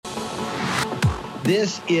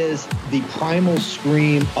This is the primal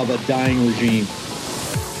scream of a dying regime.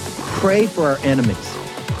 Pray for our enemies,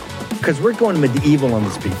 because we're going medieval on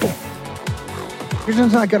these people. You're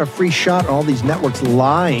just not got a free shot on all these networks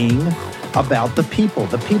lying about the people.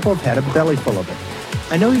 The people have had a belly full of it.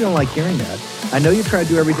 I know you don't like hearing that. I know you try to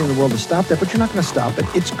do everything in the world to stop that, but you're not going to stop it.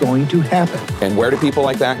 It's going to happen. And where do people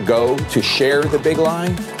like that go to share the big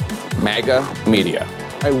lie? MAGA media.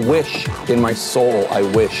 I wish, in my soul, I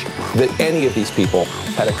wish that any of these people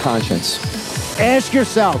had a conscience. Ask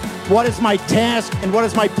yourself, what is my task and what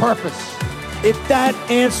is my purpose? If that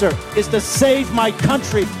answer is to save my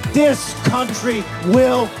country, this country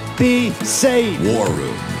will be saved. War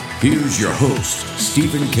Room. Here's your host,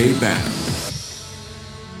 Stephen K. Bannon.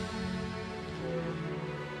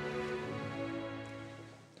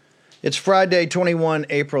 It's Friday, 21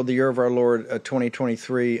 April, the year of our Lord,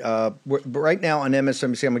 2023. Right now on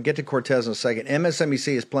MSNBC, I'm going to get to Cortez in a second.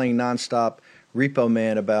 MSNBC is playing nonstop Repo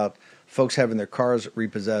Man about folks having their cars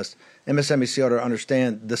repossessed. MSNBC ought to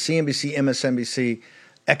understand the CNBC, MSNBC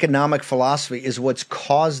economic philosophy is what's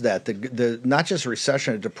caused that. The not just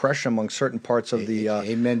recession, a depression among certain parts of the...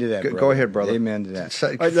 Amen to that, Go ahead, brother. Amen to that.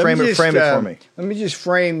 Frame it for me. Let me just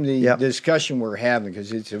frame the discussion we're having,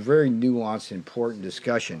 because it's a very nuanced, important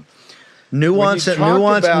discussion. Nuance in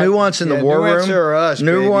the war room. Are us,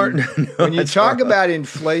 nuance when you talk about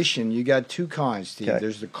inflation, you got two kinds, Steve. Okay.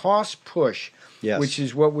 There's the cost push, which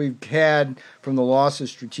is what we've had from the loss of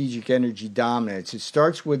strategic energy dominance. It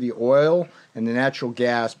starts with the oil and the natural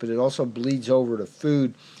gas, but it also bleeds over to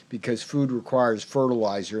food, because food requires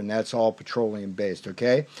fertilizer, and that's all petroleum-based,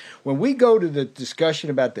 okay? When we go to the discussion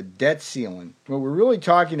about the debt ceiling, what we're really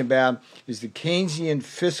talking about is the Keynesian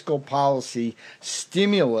fiscal policy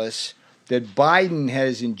stimulus that Biden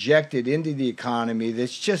has injected into the economy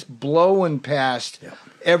that's just blowing past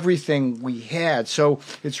everything we had. So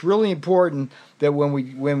it's really important that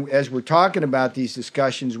when as we're talking about these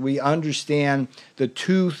discussions, we understand the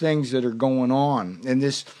two things that are going on. And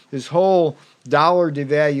this whole dollar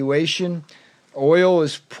devaluation, oil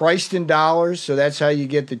is priced in dollars, so that's how you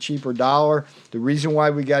get the cheaper dollar. The reason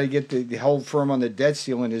why we got to get the hold firm on the debt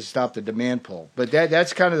ceiling is to stop the demand pull. But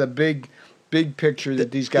that's kind of the big picture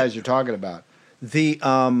that these guys are talking about.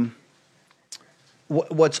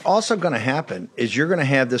 What's also going to happen is you're going to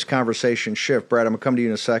have this conversation shift. Brad, I'm going to come to you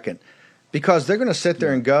in a second, because they're going to sit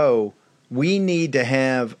there and go, we need to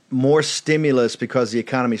have more stimulus because the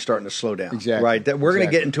economy's starting to slow down. Exactly. Right. That we're going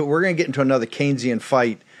to get into another Keynesian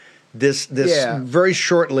fight. This very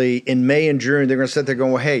shortly in May and June. They're going to sit there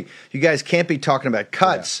going, well, hey, you guys can't be talking about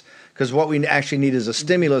cuts. Because what we actually need is a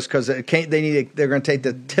stimulus, because they're going to take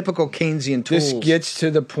the typical Keynesian tools. This gets to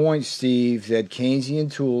the point, Steve, that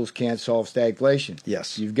Keynesian tools can't solve stagflation.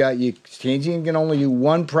 Yes. Keynesian can only do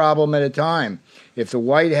one problem at a time. If the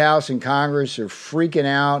White House and Congress are freaking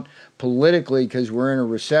out politically because we're in a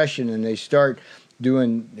recession and they start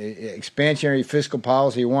doing expansionary fiscal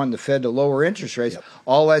policy, wanting the Fed to lower interest rates,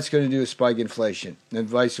 all that's going to do is spike inflation, and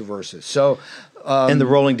vice versa. So... and the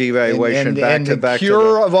rolling devaluation the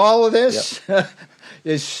cure of all of this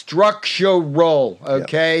is structural,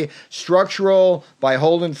 okay? Yep. Structural by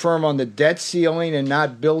holding firm on the debt ceiling and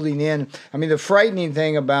not building in. I mean, the frightening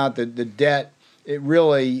thing about the debt, it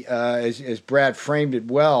really, as Brad framed it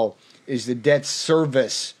well, is the debt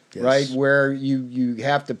service, right? Where you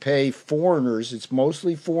have to pay foreigners. It's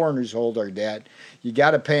mostly foreigners hold our debt. You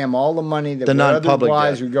got to pay them all the money that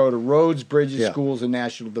otherwise would go to roads, bridges, schools, and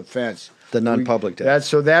national defense. The non-public debt.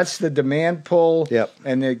 That's the demand pull,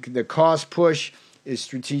 and the cost push is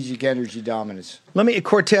strategic energy dominance.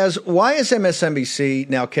 Cortez, why is MSNBC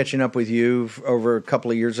now catching up with you over a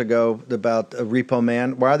couple of years ago about Repo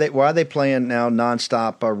Man? Why are they playing now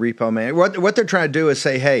nonstop Repo Man? What they're trying to do is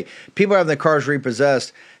say, hey, people having their cars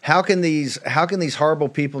repossessed. How can these horrible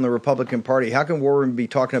people in the Republican Party? How can Warren be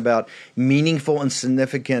talking about meaningful and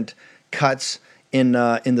significant cuts in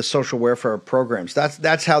the social welfare programs?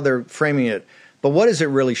 That's how they're framing it. But what does it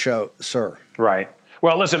really show, sir? Right.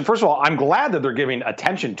 Well, listen, first of all, I'm glad that they're giving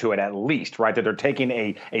attention to it at least, right? That they're taking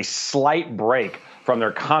a slight break from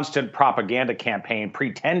their constant propaganda campaign,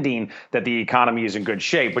 pretending that the economy is in good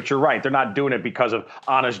shape. But you're right, they're not doing it because of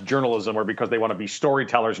honest journalism or because they want to be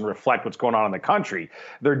storytellers and reflect what's going on in the country.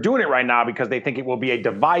 They're doing it right now because they think it will be a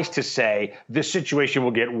device to say this situation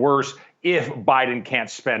will get worse if Biden can't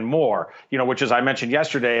spend more, which, as I mentioned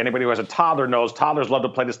yesterday, anybody who has a toddler knows toddlers love to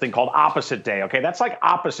play this thing called opposite day. Okay, that's like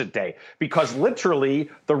opposite day, because literally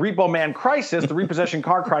the Repo Man crisis, the repossession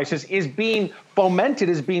car crisis, is being fomented,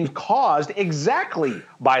 is being caused exactly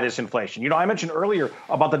by this inflation. I mentioned earlier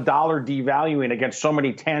about the dollar devaluing against so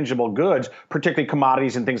many tangible goods, particularly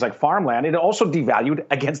commodities and things like farmland. It also devalued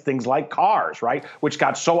against things like cars, right, which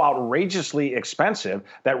got so outrageously expensive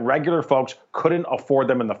that regular folks couldn't afford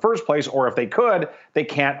them in the first place, or if they could, they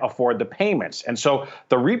can't afford the payments. And so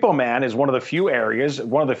the Repo Man is one of the few areas,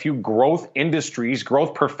 one of the few growth industries,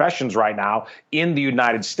 growth professions right now in the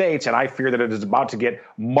United States, and I fear that it is about to get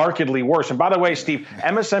markedly worse. And by the way, Steve,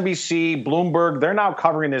 MSNBC, Bloomberg, they're now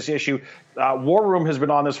covering this issue. War Room has been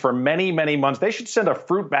on this for many, many months. They should send a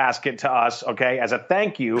fruit basket to us, okay, as a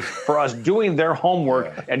thank you for us doing their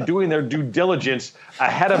homework and doing their due diligence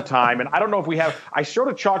ahead of time. And I don't know if we have, I showed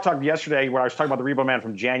a Chalk Talk yesterday where I was talking about the Repo Man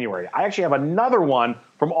from January. I actually have another one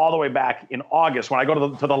from all the way back in August when I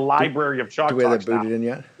go to the library of Chalk Talks. Do we have that booted in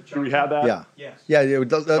yet? Do we have that? Yeah. Yes. Yeah.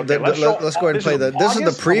 Let's go ahead and play that. This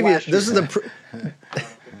is the previous. This is the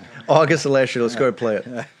August of last year. Let's go ahead and play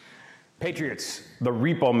it. Patriots, the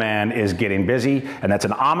Repo Man is getting busy, and that's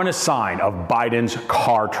an ominous sign of Biden's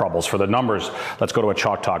car troubles. For the numbers, let's go to a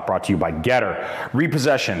Chalk Talk brought to you by Getter.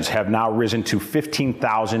 Repossessions have now risen to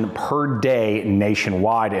 15,000 per day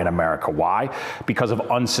nationwide in America. Why? Because of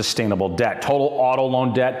unsustainable debt. Total auto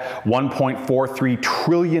loan debt, $1.43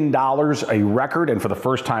 trillion, a record, and for the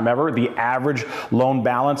first time ever, the average loan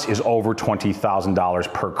balance is over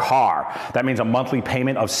 $20,000 per car. That means a monthly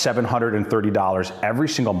payment of $730 every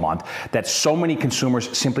single month that so many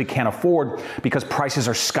consumers simply can't afford because prices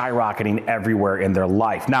are skyrocketing everywhere in their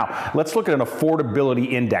life. Now, let's look at an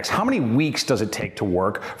affordability index. How many weeks does it take to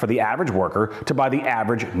work for the average worker to buy the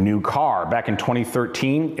average new car? Back in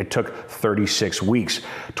 2013, it took 36 weeks.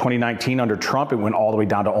 2019, under Trump, it went all the way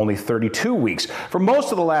down to only 32 weeks. For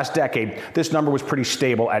most of the last decade, this number was pretty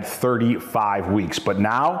stable at 35 weeks. But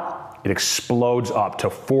now, it explodes up to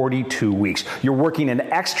 42 weeks. You're working an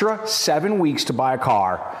extra 7 weeks to buy a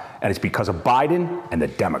car, and it's because of Biden and the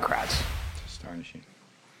Democrats. Astonishing.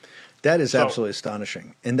 That is absolutely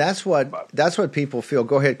astonishing, and that's what people feel.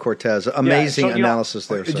 Go ahead, Cortez. Amazing analysis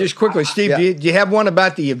there. Sir. Just quickly, Steve, do you have one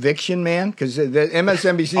about the eviction man? Because the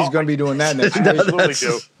MSNBC is going to be doing that next week. I absolutely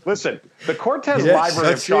do. Listen, the Cortez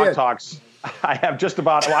library of Chalk Talks. I have just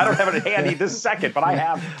about. Well, I don't have it handy this second, but I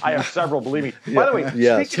have several. Believe me. By the way,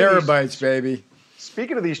 terabytes, baby.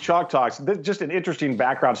 Speaking of these Chalk Talks, just an interesting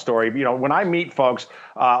background story. When I meet folks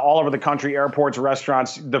all over the country, airports,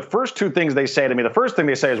 restaurants, the first two things they say to me, the first thing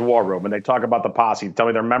they say is War Room, and they talk about the posse, tell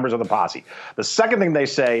me they're members of the posse. The second thing they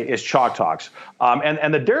say is Chalk Talks.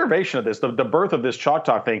 And the derivation of this, the birth of this Chalk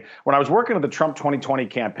Talk thing, when I was working on the Trump 2020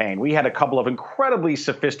 campaign, we had a couple of incredibly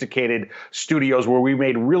sophisticated studios where we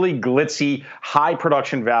made really glitzy, high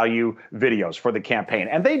production value videos for the campaign.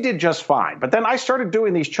 And they did just fine. But then I started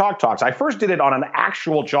doing these Chalk Talks. I first did it on an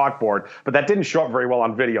actual chalkboard, but that didn't show up very well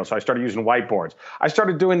on video, so I started using whiteboards. I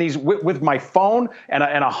started doing these with my phone and a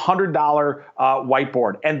 $100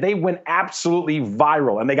 whiteboard, and they went absolutely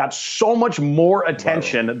viral, and they got so much more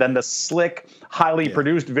attention than the slick, highly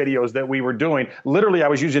produced videos that we were doing. Literally, I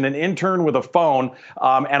was using an intern with a phone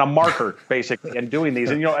and a marker, basically, and doing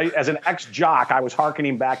these. And, as an ex-jock, I was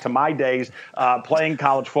hearkening back to my days playing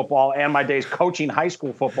college football and my days coaching high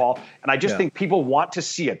school football, and I just think people want to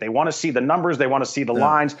see it. They want to see the numbers. They want to see the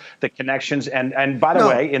lines, the connections. And by the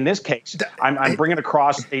way, in this case, I'm bringing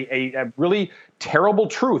across a really terrible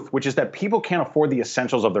truth, which is that people can't afford the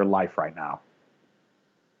essentials of their life right now.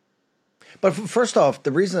 But first off,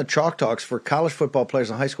 the reason the Chalk Talks for college football players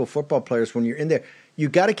and high school football players, when you're in there, you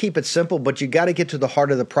got to keep it simple, but you got to get to the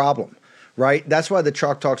heart of the problem, right? That's why the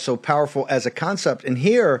Chalk Talk's so powerful as a concept. And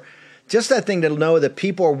here, just that thing to know that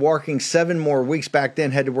people are working 7 more weeks, back then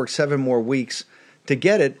had to work 7 more weeks to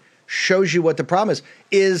get it, shows you what the problem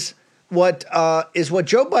is what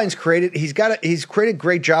Joe Biden's created. He's created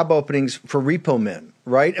great job openings for repo men,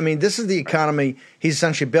 right? I mean, this is the economy he's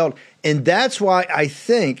essentially built. And that's why I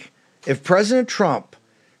think if President Trump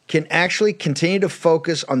can actually continue to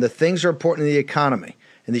focus on the things that are important in the economy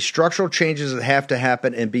and these structural changes that have to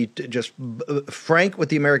happen and be just frank with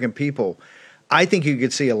the American people, I think you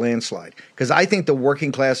could see a landslide, because I think the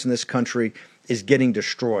working class in this country is getting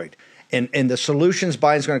destroyed. And the solutions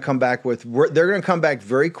Biden's going to come back with, they're going to come back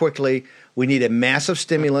very quickly. We need a massive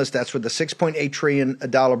stimulus. That's what the $6.8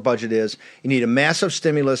 trillion budget is. You need a massive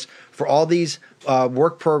stimulus for all these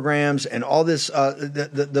work programs and all this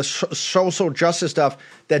the social justice stuff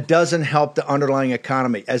that doesn't help the underlying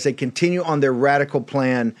economy as they continue on their radical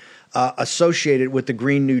plan associated with the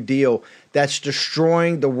Green New Deal that's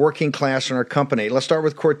destroying the working class in our company? Let's start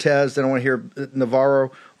with Cortez, then I want to hear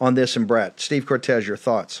Navarro on this and Brett. Steve Cortez, your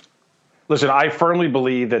thoughts. Listen, I firmly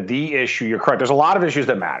believe that the issue, you're correct, there's a lot of issues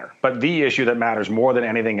that matter, but the issue that matters more than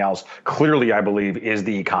anything else, clearly, I believe, is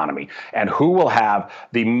the economy. And who will have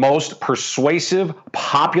the most persuasive,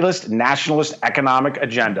 populist, nationalist economic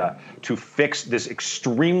agenda to fix this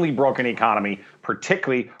extremely broken economy,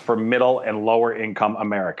 particularly for middle and lower income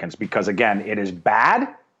Americans? Because, again, it is bad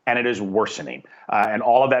and it is worsening. And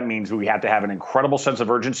all of that means we have to have an incredible sense of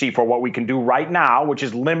urgency for what we can do right now, which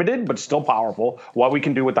is limited but still powerful, what we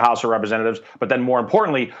can do with the House of Representatives, but then more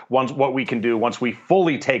importantly, what we can do once we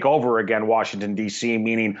fully take over again Washington, D.C.,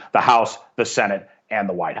 meaning the House, the Senate, and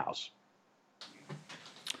the White House.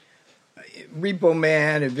 Repo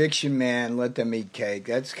Man, eviction man, let them eat cake.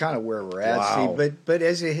 That's kind of where we're at, Steve. But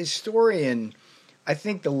as a historian, I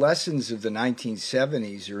think the lessons of the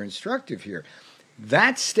 1970s are instructive here.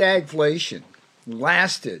 That stagflation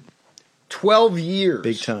lasted 12 years.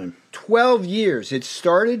 Big time. 12 years. It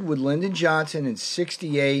started with Lyndon Johnson in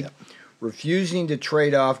 68, refusing to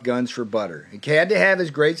trade off guns for butter. He had to have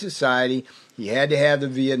his Great Society. He had to have the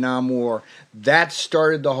Vietnam War. That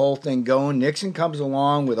started the whole thing going. Nixon comes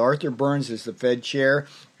along with Arthur Burns as the Fed chair.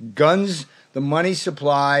 Guns the money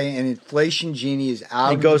supply and inflation genie is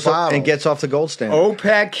out of the bottle. And gets off the gold standard.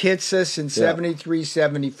 OPEC hits us in 73,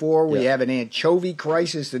 74. We have an anchovy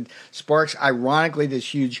crisis that sparks, ironically,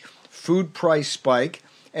 this huge food price spike.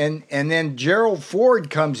 And then Gerald Ford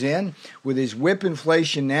comes in with his whip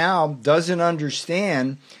inflation now, doesn't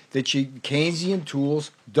understand that Keynesian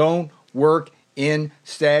tools don't work in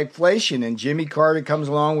stagflation. And Jimmy Carter comes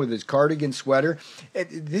along with his cardigan sweater.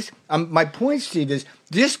 My point, Steve, is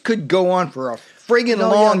this could go on for a friggin'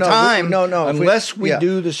 long time unless we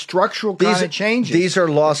do the structural kind of changes. These are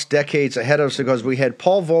lost decades ahead of us because we had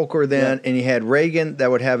Paul Volcker then and you had Reagan that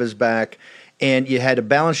would have his back. And you had a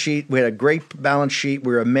balance sheet. We had a great balance sheet.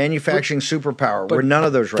 We were a manufacturing superpower. We're none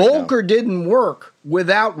of those right now. Volcker didn't work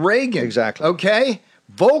without Reagan. Exactly. Okay?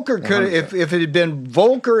 Volcker could have, if it had been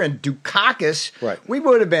Volcker and Dukakis, we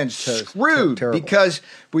would have been screwed because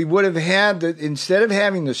we would have had, instead of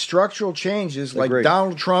having the structural changes like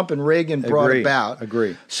Donald Trump and Reagan brought about.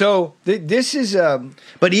 So this is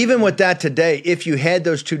But even with that today, if you had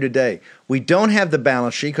those two today, we don't have the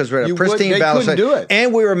balance sheet because we're at a pristine balance sheet,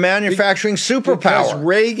 and we were a manufacturing superpower.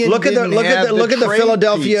 Reagan look at the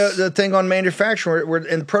Philadelphia the thing on manufacturing. We're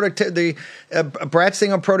in productivity. Brad's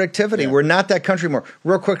thing on productivity. We're not that country more.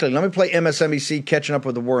 Real quickly, let me play MSNBC catching up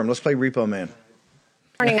with the worm. Let's play Repo Man.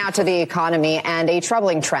 Turning now to the economy and a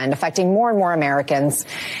troubling trend affecting more and more Americans.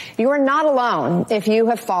 You are not alone if you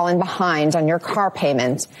have fallen behind on your car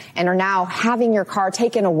payment and are now having your car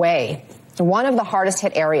taken away. One of the hardest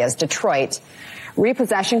hit areas, Detroit,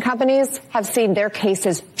 repossession companies have seen their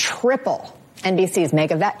cases triple. NBC's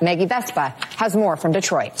Maggie Vespa has more from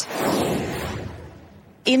Detroit.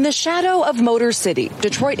 In the shadow of Motor City,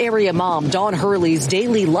 Detroit area mom Dawn Hurley's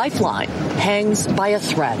daily lifeline hangs by a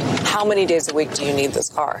thread. How many days a week do you need this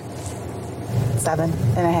car?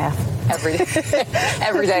 7.5. Every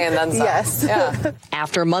day and then some. Yes. Yeah.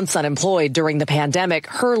 After months unemployed during the pandemic,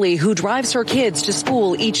 Hurley, who drives her kids to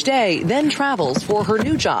school each day, then travels for her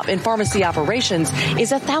new job in pharmacy operations,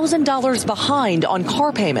 is $1,000 behind on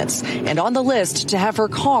car payments and on the list to have her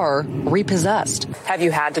car repossessed. Have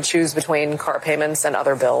you had to choose between car payments and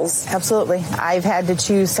other bills? Absolutely. I've had to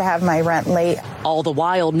choose to have my rent late. All the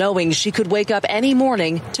while knowing she could wake up any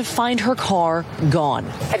morning to find her car gone.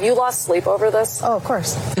 Have you lost sleep over this? Oh, of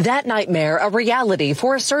course. That nightmare, a reality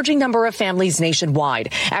for a surging number of families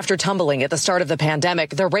nationwide. After tumbling at the start of the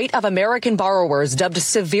pandemic, the rate of American borrowers dubbed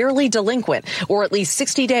severely delinquent, or at least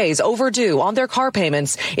 60 days overdue on their car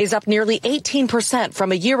payments, is up nearly 18%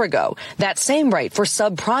 from a year ago. That same rate for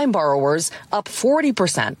subprime borrowers up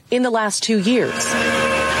 40% in the last 2 years.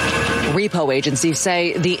 Repo agencies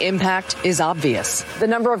say the impact is obvious. The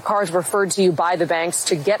number of cars referred to you by the banks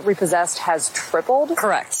to get repossessed has tripled?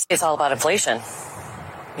 Correct. It's all about inflation.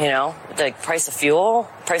 You know, the price of fuel,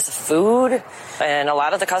 price of food, and a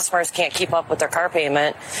lot of the customers can't keep up with their car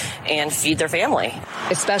payment and feed their family.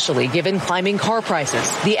 Especially given climbing car prices,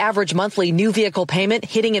 the average monthly new vehicle payment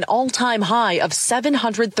hitting an all-time high of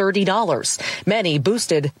 $730, many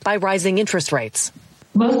boosted by rising interest rates.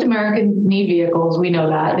 Most Americans need vehicles. We know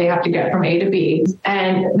that. They have to get from A to B.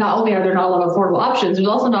 And not only are there not a lot of affordable options, there's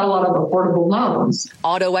also not a lot of affordable loans.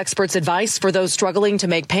 Auto experts' advice for those struggling to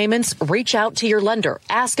make payments: reach out to your lender,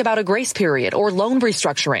 ask about a grace period or loan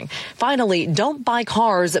restructuring. Finally, don't buy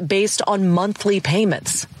cars based on monthly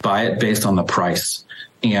payments. Buy it based on the price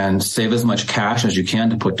and save as much cash as you can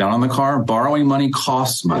to put down on the car. Borrowing money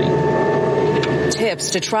costs money.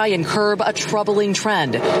 tips to try and curb a troubling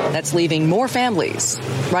trend that's leaving more families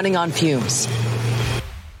running on fumes.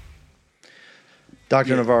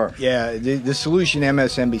 Dr. Navarro. Yeah, the solution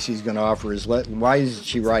MSNBC is going to offer is why is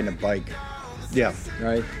she riding a bike? Yeah.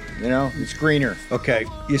 Right? You know, it's greener. Okay.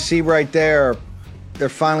 You see right there, they're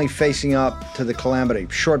finally facing up to the calamity.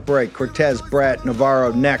 Short break. Cortez, Brett,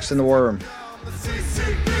 Navarro, next in the War Room.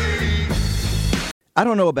 I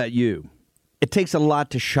don't know about you. It takes a lot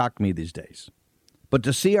to shock me these days. But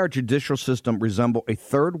to see our judicial system resemble a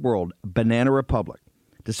third world banana republic,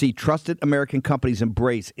 to see trusted American companies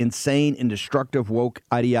embrace insane and destructive woke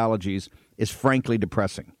ideologies is frankly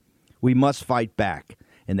depressing. We must fight back,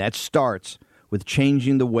 and that starts with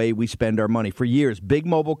changing the way we spend our money. For years, big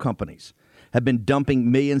mobile companies have been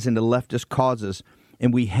dumping millions into leftist causes,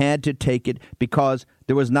 and we had to take it because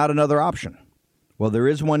there was not another option. Well, there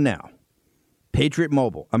is one now. Patriot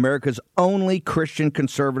Mobile, America's only Christian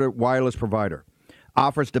conservative wireless provider,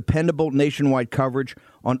 offers dependable nationwide coverage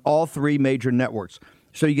on all three major networks,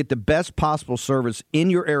 so you get the best possible service in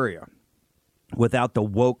your area without the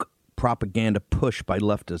woke propaganda push by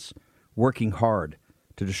leftists working hard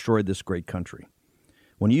to destroy this great country.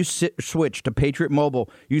 When you switch to Patriot Mobile,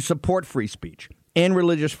 you support free speech and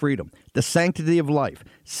religious freedom, the sanctity of life,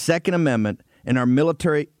 Second Amendment, and our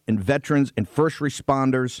military and veterans and first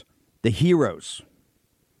responders, the heroes.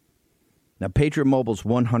 Now, Patriot Mobile's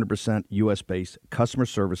 100% U.S.-based customer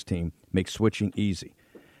service team makes switching easy.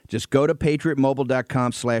 Just go to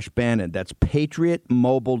patriotmobile.com/Bannon. That's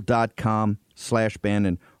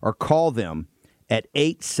patriotmobile.com/Bannon. Or call them at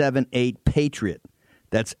 878-PATRIOT.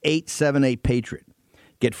 That's 878-PATRIOT.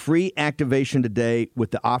 Get free activation today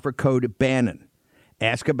with the offer code Bannon.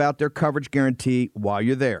 Ask about their coverage guarantee while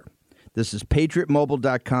you're there. This is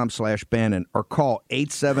patriotmobile.com/Bannon or call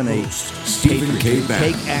 878-PATRIOT.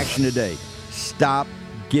 Take action today. Stop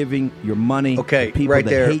giving your money to people right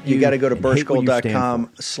there. that hate You got to go to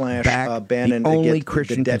birchgold.com/Bannon the only to get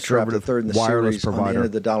Christian the debt trap, the third in the series on the end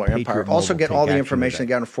of the dollar empire. Also get all the information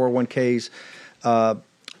down to 401ks,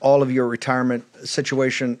 all of your retirement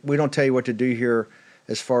situation. We don't tell you what to do here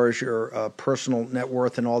as far as your personal net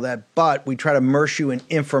worth and all that, but we try to immerse you in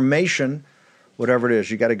information, whatever it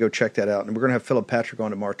is. You got to go check that out. And we're going to have Philip Patrick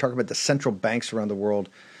on tomorrow, talk about the central banks around the world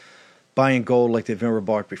buying gold like they've never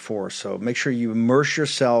bought before. So make sure you immerse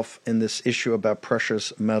yourself in this issue about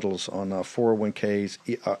precious metals on 401ks,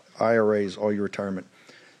 IRAs, all your retirement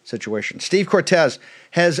situation. Steve Cortez,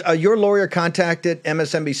 has your lawyer contacted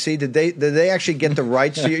MSNBC? Did they actually get the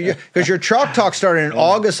rights to you? Because your Chalk Talk started in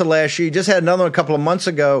August of last year. You just had another one a couple of months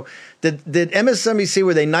ago. Did MSNBC,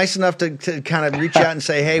 were they nice enough to kind of reach out and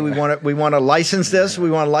say, hey, we want to license this?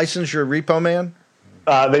 We want to license your Repo Man?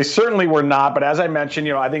 They certainly were not, but as I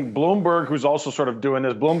mentioned, I think Bloomberg, who's also sort of doing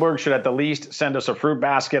this, Bloomberg should at the least send us a fruit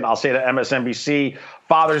basket. I'll say to MSNBC,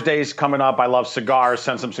 Father's Day's coming up. I love cigars.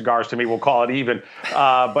 Send some cigars to me. We'll call it even.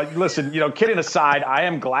 But listen, kidding aside, I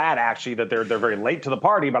am glad actually that they're very late to the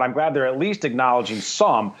party, but I'm glad they're at least acknowledging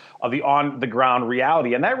some of the on-the-ground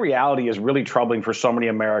reality. And that reality is really troubling for so many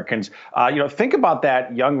Americans. Think about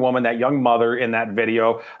that young woman, that young mother in that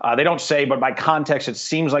video. They don't say, but by context, it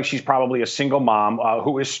seems like she's probably a single mom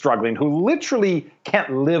who is struggling, who literally can't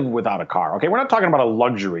live without a car. Okay, we're not talking about a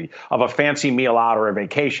luxury of a fancy meal out or a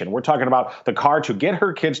vacation. We're talking about the car to get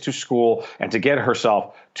her kids to school and to get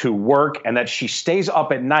herself to work, and that she stays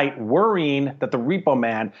up at night worrying that the Repo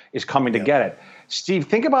Man is coming to get it. Steve,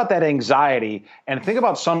 think about that anxiety and think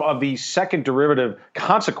about some of the second derivative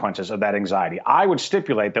consequences of that anxiety. I would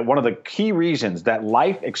stipulate that one of the key reasons that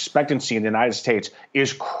life expectancy in the United States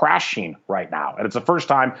is crashing right now, and it's the first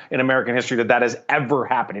time in American history that has ever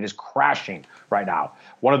happened. It is crashing right now.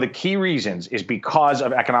 One of the key reasons is because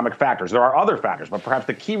of economic factors. There are other factors, but perhaps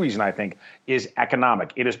the key reason, I think, is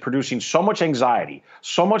economic. It is producing so much anxiety,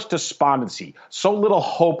 so much despondency, so little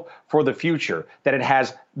hope for the future that it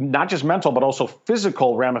has not just mental, but also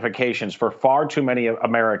physical ramifications for far too many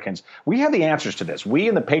Americans. We have the answers to this. We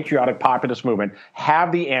in the patriotic populist movement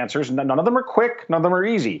have the answers. None of them are quick. None of them are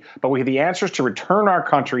easy. But we have the answers to return our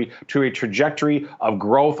country to a trajectory of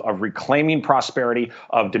growth, of reclaiming prosperity,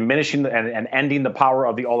 of diminishing and ending the power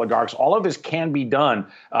of the oligarchs. All of this can be done.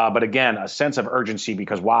 But again, a sense of urgency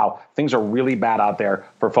because, wow, things are really bad out there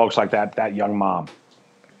for folks like that young mom.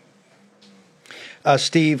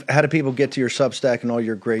 Steve, how do people get to your Substack and all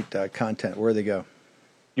your great content? Where do they go?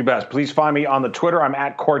 You best. Please find me on the Twitter. I'm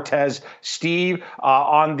at Cortez Steve.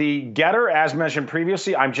 On the Getter, as mentioned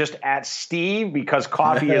previously, I'm just at Steve because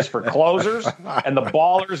coffee is for closers and the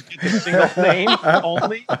ballers get the single name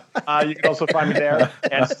only. You can also find me there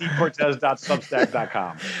at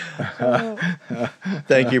stevecortez.substack.com.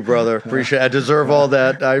 Thank you, brother. Appreciate it. I deserve all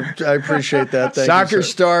that. I appreciate that. Thank Soccer you,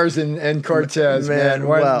 stars and Cortez, man.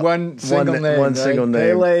 One single name. One single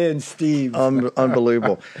name. Pele and Steve.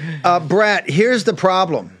 Unbelievable. Brett, here's the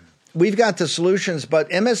problem. We've got the solutions, but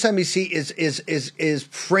MSNBC is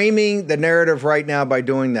framing the narrative right now by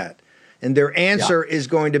doing that. And their answer is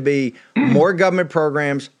going to be more government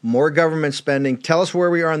programs, more government spending. Tell us where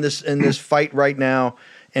we are in this fight right now,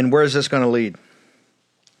 and where is this going to lead?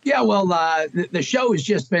 Yeah, well, the show has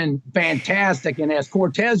just been fantastic. And as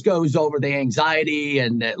Cortez goes over the anxiety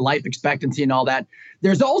and life expectancy and all that,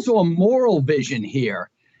 there's also a moral vision here.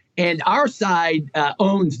 And our side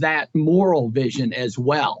owns that moral vision as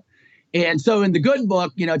well. And so in the good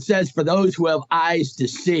book, it says for those who have eyes to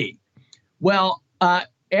see. Well,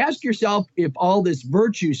 ask yourself if all this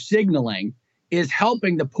virtue signaling is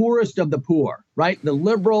helping the poorest of the poor, right? The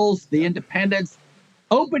liberals, the independents.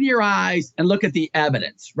 Open your eyes and look at the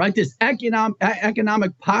evidence, right? This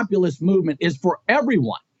economic populist movement is for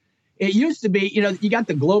everyone. It used to be, you got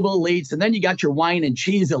the global elites and then you got your wine and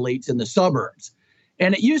cheese elites in the suburbs.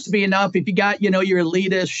 And it used to be enough if you got, your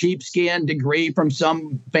elitist sheepskin degree from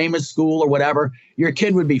some famous school or whatever, your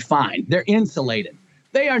kid would be fine. They're insulated.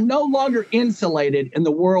 They are no longer insulated in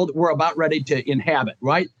the world we're about ready to inhabit,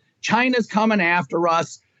 right? China's coming after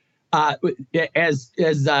us. As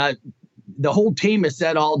the whole team has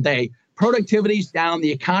said all day, productivity's down.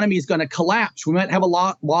 The economy is going to collapse. We might have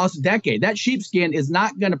a lost decade. That sheepskin is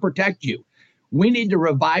not going to protect you. We need to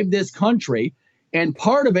revive this country. And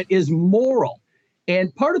part of it is moral.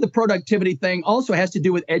 And part of the productivity thing also has to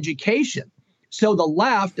do with education. So the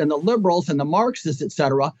left and the liberals and the Marxists, et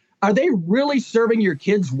cetera, are they really serving your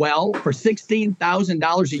kids well for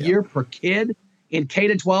 $16,000 a year per kid in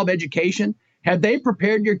K-12 education? Have they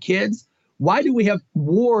prepared your kids? Why do we have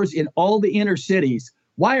wars in all the inner cities?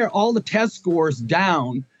 Why are all the test scores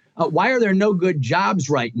down? Why are there no good jobs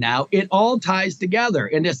right now? It all ties together.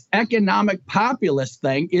 And this economic populist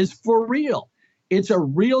thing is for real. It's a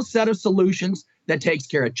real set of solutions that takes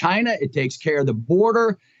care of China. It takes care of the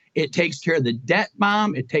border. It takes care of the debt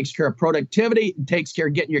bomb. It takes care of productivity. It takes care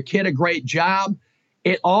of getting your kid a great job.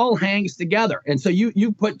 It all hangs together. And so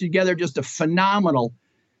you put together just a phenomenal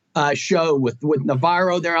show with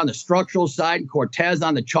Navarro there on the structural side, Cortez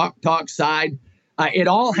on the chalk talk side. It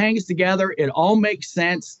all hangs together. It all makes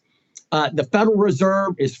sense. The Federal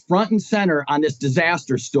Reserve is front and center on this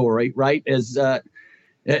disaster story, right? As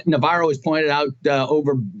Navarro has pointed out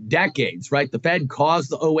over decades, right? The Fed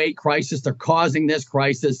caused the 2008 crisis. They're causing this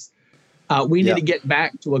crisis. We need to get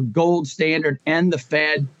back to a gold standard and the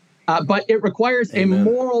Fed. But it requires a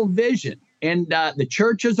moral vision. And the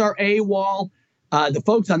churches are AWOL. The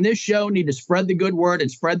folks on this show need to spread the good word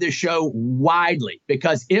and spread this show widely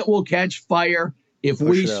because it will catch fire if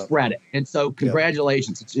we spread it. And so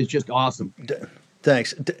congratulations. It's just awesome.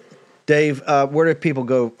 Thanks. Dave, where do people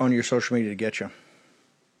go on your social media to get you?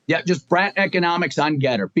 Yeah, just Brat Economics on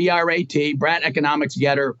Getter. BRAT, Brat Economics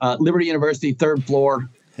Getter, Liberty University, 3rd floor,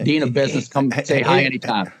 Dean of Business. Come say hi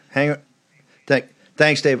anytime. Hang on.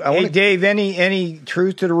 Thanks, Dave. Dave, any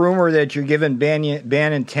truth to the rumor that you're giving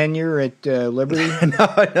Bannon tenure at Liberty? No.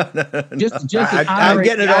 I'm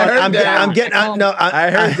getting it on. I'm getting on. No, I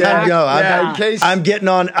heard that. No, I'm getting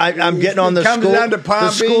on. I'm getting on the school. Down to Palm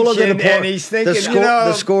the school Beach of the and he's thinking,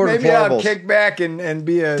 the school maybe of I'll kick back and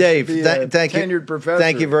be a Dave. thank you, professor.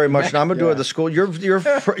 Thank you very much. Now I'm going to do it at the school. Your thing,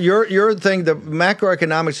 the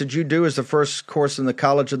macroeconomics that you do is the first course in the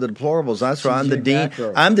College of the Deplorables. That's why I'm the dean.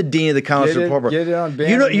 I'm the dean of the College of the Deplorables. Get it on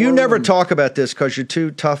You never talk about this because you're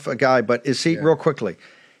too tough a guy, but real quickly,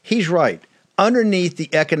 he's right. Underneath the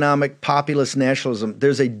economic populist nationalism,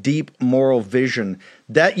 there's a deep moral vision.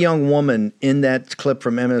 That young woman in that clip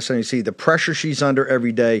from MSNBC, the pressure she's under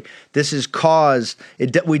every day, this is caused.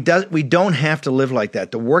 We don't have to live like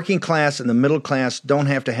that. The working class and the middle class don't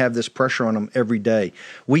have to have this pressure on them every day.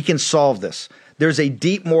 We can solve this. There's a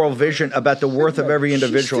deep moral vision about the worth of every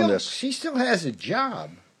individual in this. She still has a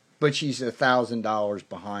job, but she's $1,000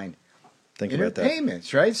 behind. Think in about her that.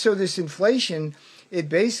 payments, right? So this inflation, it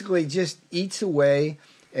basically just eats away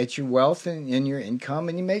at your wealth and your income,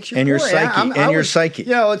 and he makes you and poor. your psyche. Your psyche.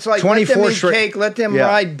 You know, it's like let them eat cake, let them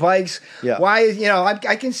ride bikes. Yeah. Why? You know,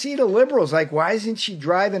 I can see the liberals like, why isn't she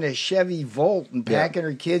driving a Chevy Volt and packing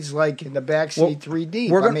her kids like in the backseat 3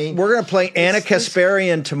 deep? We're gonna play Anna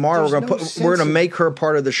Kasparian tomorrow. We're gonna make her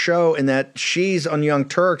part of the show, in that she's on Young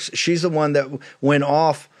Turks. She's the one that went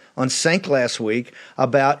off on Sync last week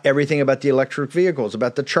about everything about the electric vehicles,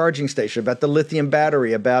 about the charging station, about the lithium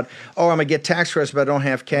battery, about, I'm going to get tax credits, but I don't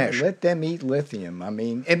have cash. Let them eat lithium. I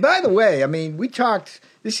mean, and by the way, I mean, we talked,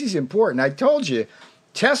 this is important. I told you,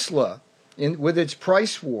 Tesla, with its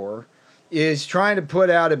price war, is trying to put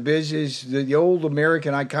out of business the old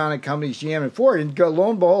American iconic companies, GM and Ford. And lo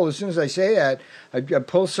and behold, as soon as I say that, I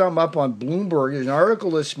pull something up on Bloomberg. There's an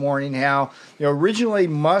article this morning how, originally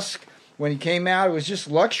Musk, when he came out, it was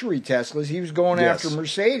just luxury Teslas. He was going after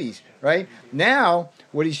Mercedes, right? Now,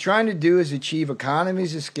 what he's trying to do is achieve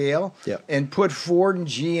economies of scale and put Ford and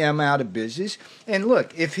GM out of business. And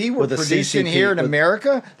look, if he were producing here in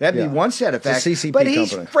America, that'd be one set of facts. But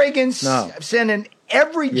he's friggin' sending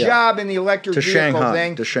every job in the electric vehicle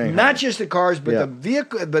thing, to Shanghai. Not just the cars, but the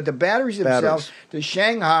vehicle, but the batteries themselves, to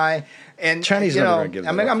Shanghai. And Chinese never going to give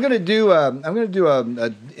I'm going to do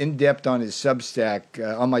a in-depth on his Substack,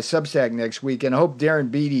 on my Substack next week, and I hope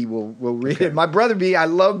Darren Beattie will read it. My brother Beattie, I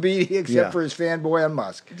love Beattie except for his fanboy on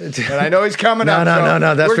Musk, and I know he's coming up.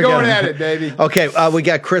 No, that's we're going at it, baby. Okay, we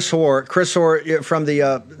got Chris Hoare from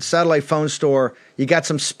the satellite phone store. You got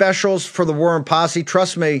some specials for the War and Posse.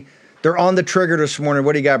 Trust me, they're on the trigger this morning.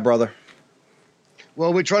 What do you got, brother?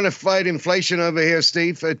 Well, we're trying to fight inflation over here,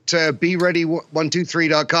 Steve, at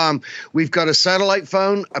BeReady123.com. We've got a satellite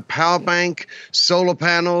phone, a power bank, solar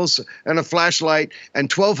panels, and a flashlight, and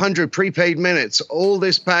 1,200 prepaid minutes. All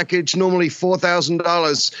this package, normally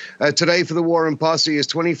 $4,000. Today for the War and Posse is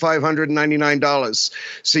 $2,599.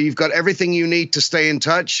 So you've got everything you need to stay in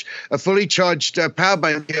touch. A fully charged power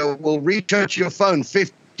bank will recharge your phone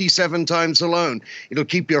 57 times alone. It'll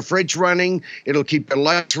keep your fridge running. It'll keep your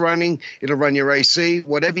lights running. It'll run your AC,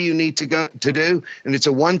 whatever you need to do. And it's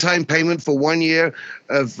a one-time payment for 1 year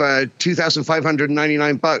of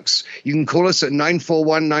 $2,599. You can call us at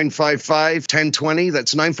 941-955-1020.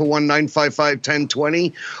 That's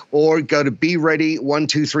 941-955-1020. Or go to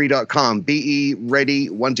BeReady123.com.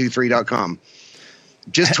 BeReady123.com.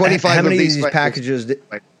 Just 25 How many of these packages.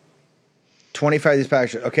 25 of these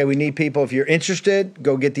packages. Okay, we need people. If you're interested,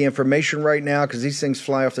 go get the information right now, because these things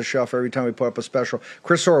fly off the shelf every time we put up a special.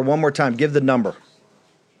 Chris Hoare, one more time. Give the number.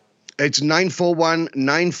 It's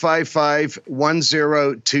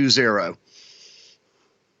 941-955-1020.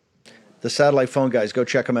 The satellite phone guys. Go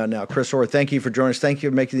check them out now. Chris Hoare, thank you for joining us. Thank you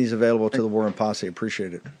for making these available to the War and Posse.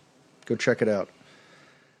 Appreciate it. Go check it out.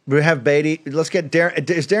 We have Beatty. Let's get Darren.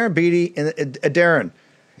 Is Darren Beatty? Darren.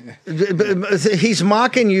 He's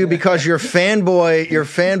mocking you because your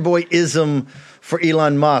fanboyism for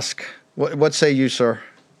Elon Musk. What say you, sir?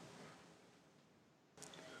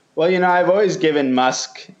 Well, I've always given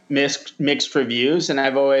Musk mixed reviews, and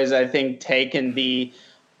I've always, I think, taken the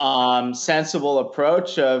sensible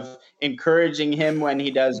approach of encouraging him when he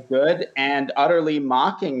does good and utterly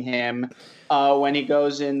mocking him when he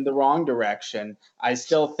goes in the wrong direction. I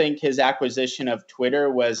still think his acquisition of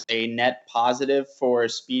Twitter was a net positive for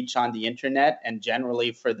speech on the internet and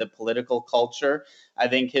generally for the political culture. I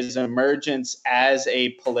think his emergence as a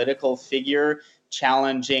political figure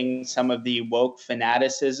challenging some of the woke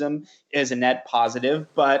fanaticism is a net positive.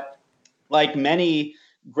 But like many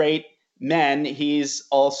great men, he's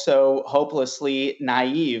also hopelessly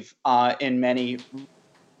naive in many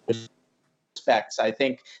respects. I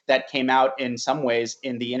think that came out in some ways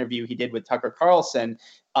in the interview he did with Tucker Carlson,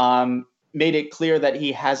 made it clear that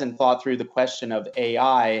he hasn't thought through the question of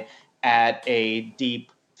AI at a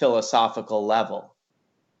deep philosophical level.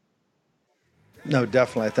 No,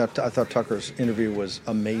 definitely. I thought Tucker's interview was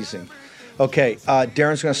amazing. Okay,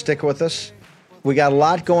 Darren's going to stick with us. We got a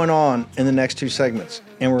lot going on in the next two segments,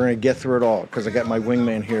 and we're going to get through it all because I got my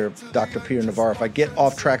wingman here, Dr. Peter Navarro. If I get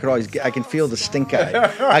off track at all, I can feel the stink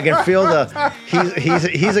eye. I can feel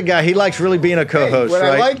he's a guy. He likes really being a co-host. What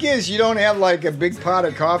right? I like is you don't have like a big pot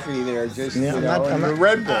of coffee there. Just I'm not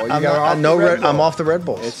Red Bull. I'm off the Red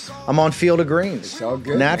Bulls. I'm on Field of Greens. It's all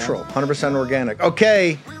good. Natural, 100% organic.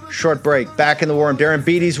 Okay, short break. Back in the War. Darren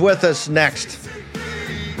Beatty's with us next.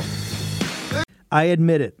 I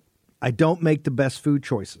admit it. I don't make the best food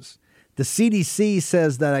choices. The CDC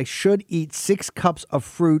says that I should eat 6 cups of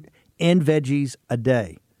fruit and veggies a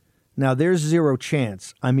day. Now, there's zero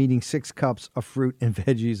chance I'm eating 6 cups of fruit and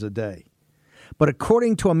veggies a day. But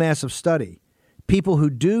according to a massive study, people who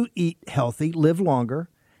do eat healthy live longer,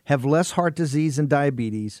 have less heart disease and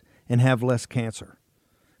diabetes, and have less cancer.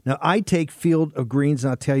 Now, I take Field of Greens,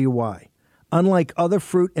 and I'll tell you why. Unlike other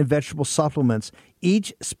fruit and vegetable supplements,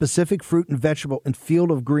 each specific fruit and vegetable in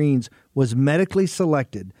Field of Greens was medically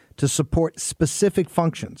selected to support specific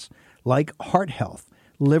functions like heart health,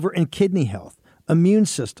 liver and kidney health, immune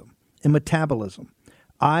system, and metabolism.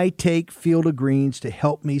 I take Field of Greens to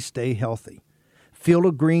help me stay healthy. Field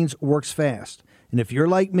of Greens works fast. And if you're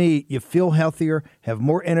like me, you feel healthier, have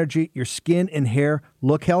more energy, your skin and hair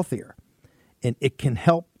look healthier. And it can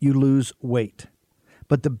help you lose weight.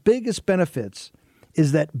 But the biggest benefits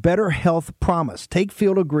is that better health promise. Take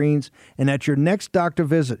Field of Greens, and at your next doctor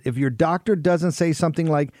visit, if your doctor doesn't say something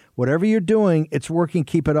like, whatever you're doing, it's working,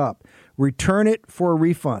 keep it up, return it for a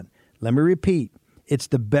refund. Let me repeat. It's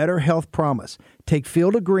the better health promise. Take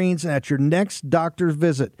Field of Greens, and at your next doctor's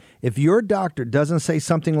visit, if your doctor doesn't say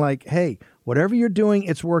something like, hey, whatever you're doing,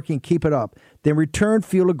 it's working, keep it up, then return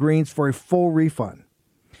Field of Greens for a full refund.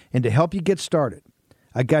 And to help you get started,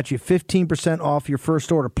 I got you 15% off your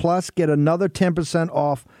first order. Plus, get another 10%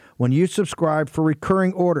 off when you subscribe for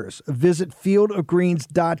recurring orders. Visit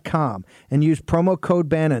fieldofgreens.com and use promo code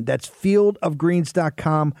Bannon. That's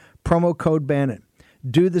fieldofgreens.com, promo code Bannon.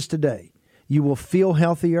 Do this today. You will feel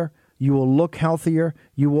healthier. You will look healthier.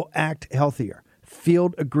 You will act healthier.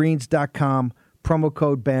 Fieldofgreens.com, promo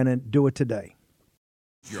code Bannon. Do it today.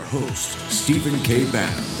 Your host, Stephen K.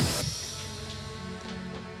 Bannon.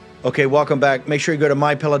 Okay, welcome back. Make sure you go to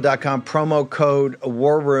mypillow.com, promo code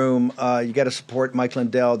War Room. You got to support Mike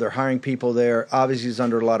Lindell. They're hiring people there. Obviously, he's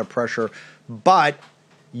under a lot of pressure, but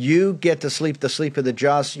you get to sleep the sleep of the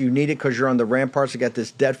just. You need it because you're on the ramparts. You got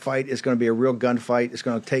this debt fight. It's going to be a real gunfight. It's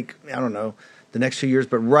going to take, I don't know, the next 2 years.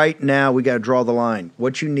 But right now, we got to draw the line.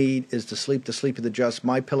 What you need is to sleep the sleep of the just.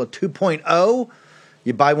 MyPillow 2.0.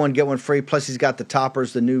 You buy one, get one free. Plus, he's got the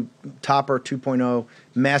toppers, the new Topper 2.0,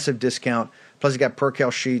 massive discount. Plus, he's got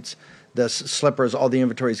Percale sheets, the slippers, all the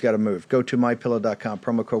inventory's got to move. Go to mypillow.com,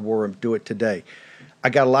 promo code War Room. Do it today.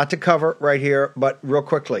 I got a lot to cover right here, but real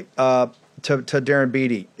quickly, to Darren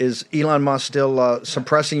Beattie, is Elon Musk still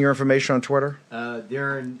suppressing your information on Twitter?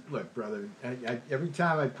 Darren, look, brother, every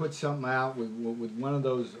time I put something out with one of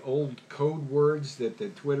those old code words that the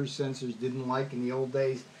Twitter censors didn't like in the old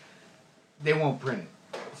days, they won't print it.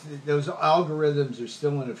 Those algorithms are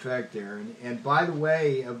still in effect there, and by the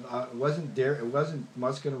way, wasn't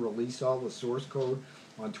Musk going to release all the source code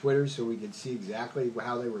on Twitter so we could see exactly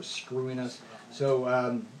how they were screwing us? So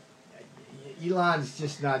Elon's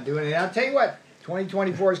just not doing it. I'll tell you what,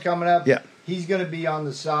 2024 is coming up. Yeah. He's going to be on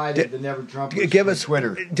the side of the never Trumpers. Give us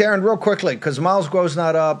Twitter, Darren, real quickly, because Miles Grove's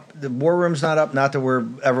not up, the War Room's not up. Not that we're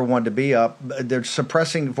ever wanted to be up. They're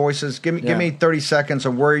suppressing voices. Give me 30 seconds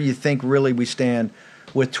of where you think really we stand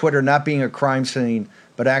with Twitter not being a crime scene,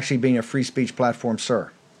 but actually being a free speech platform,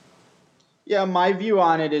 sir. Yeah, my view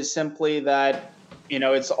on it is simply that,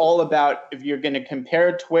 it's all about, if you're going to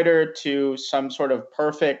compare Twitter to some sort of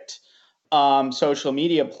perfect social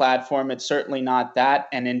media platform, it's certainly not that,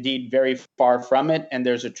 and indeed very far from it. And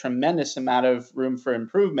there's a tremendous amount of room for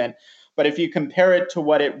improvement. But if you compare it to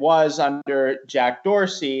what it was under Jack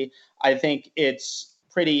Dorsey, I think it's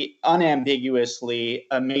pretty unambiguously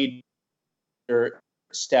a major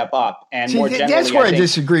step up. And more generally, that's where I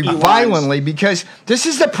disagree violently, because this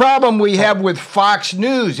is the problem we have with Fox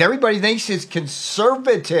News. Everybody thinks it's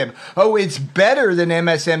conservative. Oh, it's better than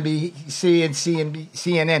MSNBC and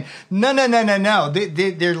CNN. No.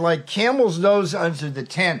 They're like camel's nose under the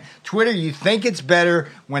tent. Twitter, you think it's better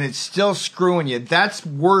when it's still screwing you. That's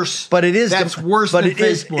worse. But it is. That's worse than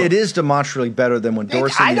Facebook. It is demonstrably better than when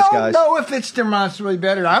Dorsey and these guys. I don't know if it's demonstrably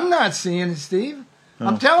better. I'm not seeing it, Steve.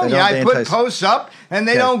 I'm telling you, I put posts up and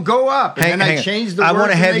they don't go up, and then I change the words. I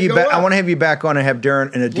want to have you back on and have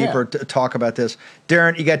Darren in a deeper talk about this.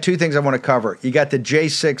 Darren, you got two things I want to cover. You got the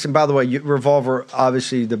J6, and by the way, Revolver,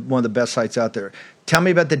 obviously one of the best sites out there. Tell me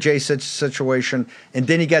about the J6 situation, and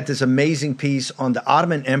then you got this amazing piece on the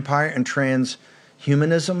Ottoman Empire and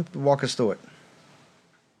transhumanism. Walk us through it.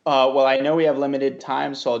 Well, I know we have limited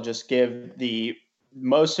time, so I'll just give the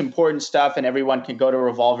most important stuff, and everyone can go to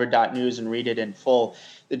revolver.news and read it in full.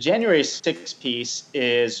 The January 6th piece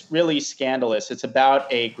is really scandalous. It's about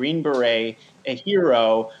a Green Beret, a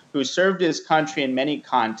hero who served his country in many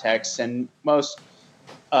contexts, and most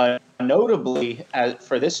notably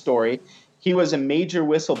for this story, he was a major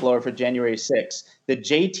whistleblower for January 6th. The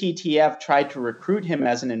JTTF tried to recruit him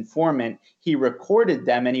as an informant. He recorded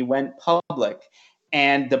them and he went public.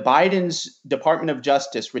 And the Biden's Department of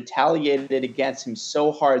Justice retaliated against him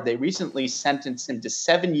so hard, they recently sentenced him to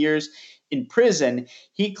 7 years in prison.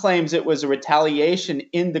 He claims it was a retaliation.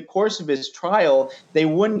 In the course of his trial, they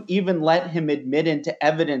wouldn't even let him admit into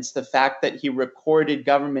evidence the fact that he recorded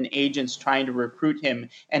government agents trying to recruit him,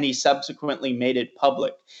 and he subsequently made it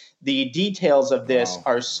public. The details of this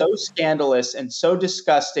are so scandalous and so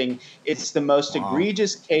disgusting. It's the most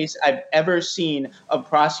egregious case I've ever seen of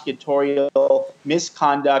prosecutorial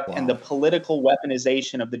misconduct and the political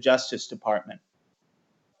weaponization of the Justice Department.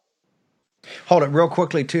 Hold it real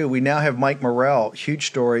quickly, too. We now have Mike Morrell, huge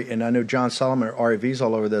story, and I know John Solomon or RAV's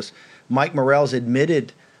all over this. Mike Morrell's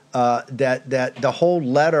admitted that the whole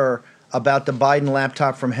letter about the Biden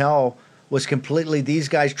laptop from hell was completely these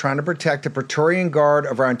guys trying to protect the Praetorian Guard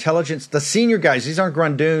of our intelligence, the senior guys. These aren't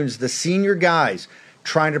grundoons, the senior guys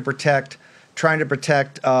trying to protect Hunter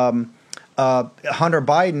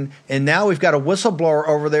Biden, and now we've got a whistleblower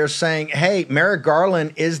over there saying, hey, Merrick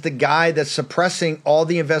Garland is the guy that's suppressing all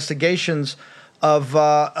the investigations of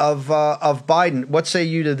Biden. What say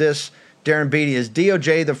you to this, Darren Beattie? Is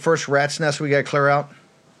DOJ the first rat's nest we got to clear out?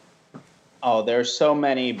 Oh, there's so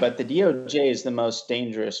many, but the DOJ is the most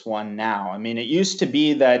dangerous one now. I mean, it used to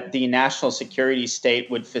be that the national security state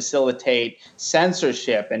would facilitate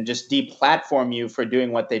censorship and just deplatform you for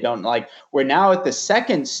doing what they don't like. We're now at the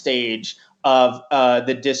second stage of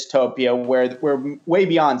the dystopia where we're way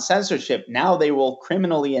beyond censorship. Now they will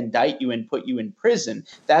criminally indict you and put you in prison.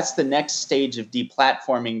 That's the next stage of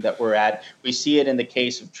deplatforming that we're at. We see it in the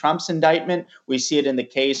case of Trump's indictment. We see it in the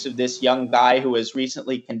case of this young guy who was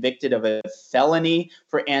recently convicted of a felony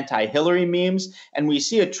for anti-Hillary memes. And we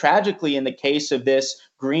see it tragically in the case of this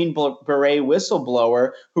Green Beret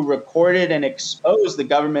whistleblower who recorded and exposed the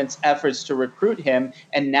government's efforts to recruit him,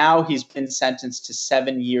 and now he's been sentenced to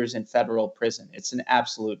 7 years in federal prison. It's an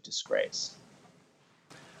absolute disgrace.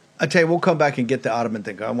 I tell you, we'll come back and get the Ottoman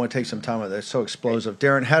thing. I want to take some time with it. It's so explosive.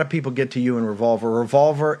 Darren, how do people get to you in Revolver?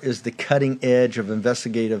 Revolver is the cutting edge of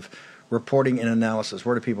investigative reporting and analysis.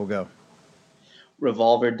 Where do people go?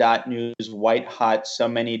 Revolver.news, white hot, so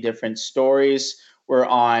many different stories. We're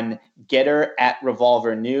on Getter at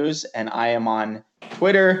Revolver News, and I am on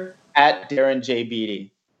Twitter at Darren J.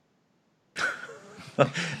 Beattie.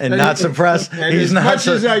 And not suppressed. As much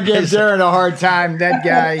as I give Darren a hard time, that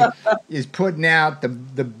guy is putting out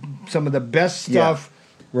some of the best stuff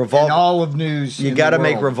in all of news. You got to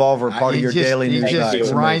make Revolver part of your daily news. He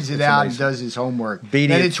just grinds it out and does his homework.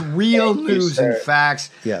 And it's real news and facts,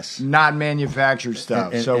 not manufactured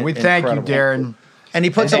stuff. So we thank you, Darren. And he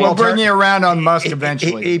puts we'll bring you around on Musk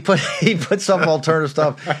eventually. He put some alternative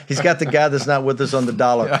stuff. He's got the guy that's not with us on the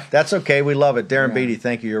dollar. Yeah. That's okay. We love it. Darren Beattie,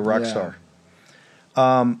 thank you. You're a rock star.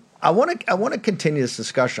 I want to continue this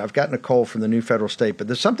discussion. I've got Nicole from the New Federal State, but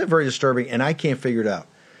there's something very disturbing, and I can't figure it out.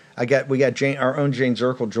 We got Jane, our own Jane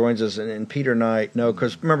Zirkle joins us, and Peter and I know,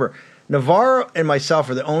 because remember, Navarro and myself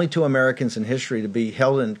are the only two Americans in history to be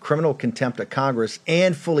held in criminal contempt of Congress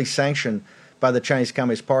and fully sanctioned by the Chinese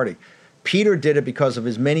Communist Party. Peter did it because of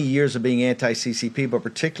his many years of being anti-CCP, but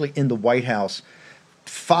particularly in the White House.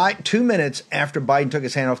 2 minutes after Biden took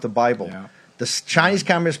his hand off the Bible, the Chinese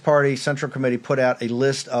Communist Party Central Committee put out a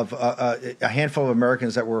list of a handful of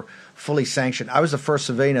Americans that were fully sanctioned. I was the first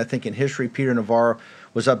civilian, I think, in history. Peter Navarro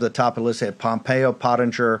was up at the top of the list. They had Pompeo,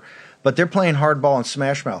 Pottinger, but they're playing hardball and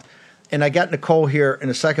smash mouth. And I got Nicole here in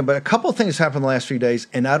a second, but a couple of things happened the last few days,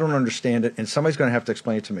 and I don't understand it, and somebody's going to have to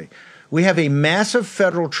explain it to me. We have a massive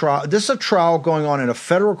federal trial. This is a trial going on in a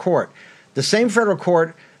federal court, the same federal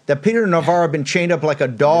court that Peter Navarro had been chained up like a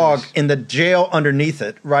dog in the jail underneath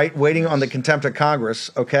it, right, waiting on the contempt of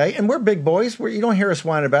Congress, okay? And we're big boys. You don't hear us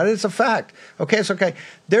whine about it. It's a fact, okay? It's okay.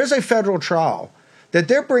 There's a federal trial that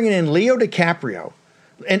they're bringing in Leo DiCaprio.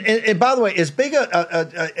 And by the way, as big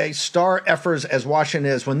a star effort as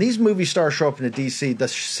Washington is, when these movie stars show up in the D.C., the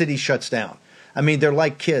city shuts down. I mean, they're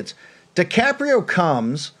like kids. DiCaprio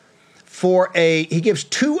comes he gives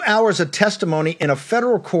 2 hours of testimony in a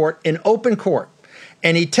federal court, in open court.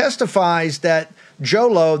 And he testifies that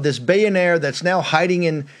Jolo, this billionaire that's now hiding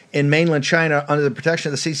in mainland China under the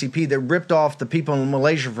protection of the CCP that ripped off the people in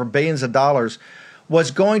Malaysia for billions of dollars,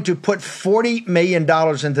 was going to put $40 million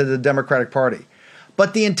into the Democratic Party.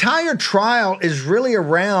 But the entire trial is really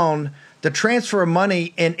around the transfer of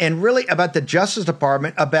money and really about the Justice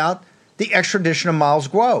Department, about the extradition of Miles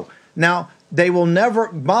Guo. Now,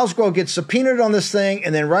 Miles Guo gets subpoenaed on this thing,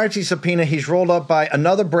 and then right after he's subpoenaed, he's rolled up by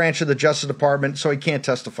another branch of the Justice Department, so he can't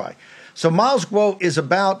testify. So Miles Guo is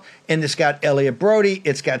about, and it's got Elliot Brody,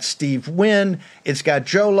 it's got Steve Wynn, it's got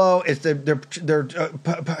Jolo. They're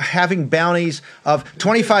having bounties of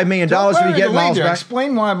 $25 million if you get Miles back.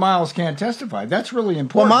 Explain why Miles can't testify. That's really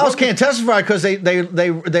important. Well, Miles can't testify because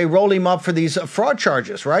they rolled him up for these fraud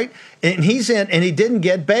charges, right? And he's in, and he didn't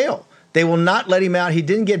get bail. They will not let him out. He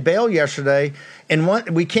didn't get bail yesterday. And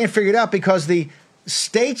we can't figure it out because the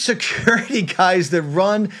state security guys that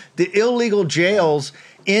run the illegal jails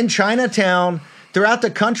in Chinatown throughout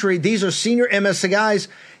the country, these are senior MS guys.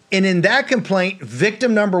 And in that complaint,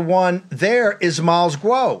 victim number one there is Miles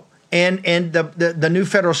Guo. And the new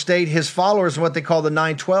federal state, his followers, what they call the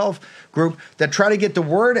 912 group, that try to get the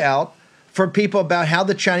word out for people about how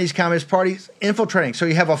the Chinese Communist Party is infiltrating. So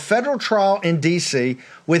you have a federal trial in D.C.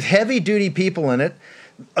 with heavy-duty people in it.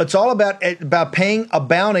 It's all about paying a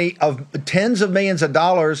bounty of tens of millions of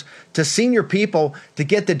dollars to senior people to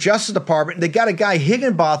get the Justice Department. They got a guy,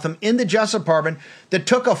 Higginbotham, in the Justice Department that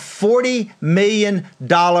took a $40 million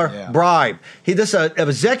bribe. This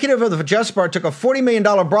executive of the Justice Department took a $40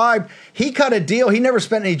 million bribe. He cut a deal. He never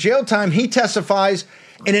spent any jail time. He testifies,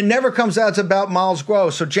 and it never comes out it's about Miles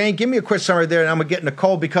Guo. So, Jane, give me a quick summary there, and I'm going to get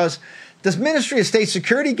Nicole, because this Ministry of State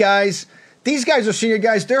Security guys, these guys are senior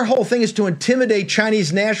guys. Their whole thing is to intimidate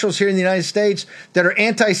Chinese nationals here in the United States that are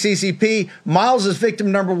anti-CCP. Miles is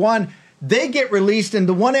victim number one. They get released in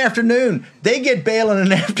the one afternoon. They get bail in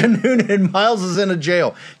an afternoon, and Miles is in a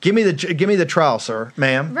jail. Give me the trial, sir,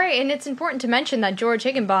 ma'am. Right, and it's important to mention that George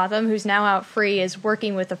Higginbotham, who's now out free, is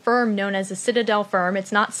working with a firm known as the Citadel firm.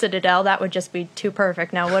 It's not Citadel. That would just be too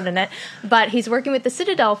perfect now, wouldn't it? But he's working with the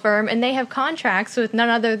Citadel firm, and they have contracts with none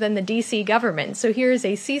other than the D.C. government. So here's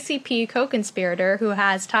a CCP co-conspirator who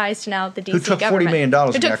has ties to now the D.C. government.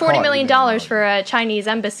 Who took $40 million for a Chinese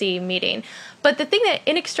embassy meeting. But the thing that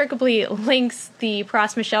inextricably links the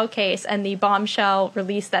Pras Michel case and the bombshell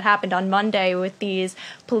release that happened on Monday with these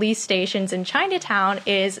police stations in Chinatown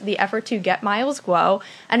is the effort to get Miles Guo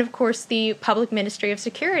and, of course, the Public Ministry of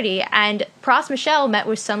Security. And Pras Michel met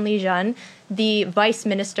with Sun Lijian, the Vice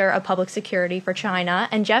Minister of Public Security for China,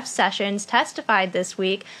 and Jeff Sessions testified this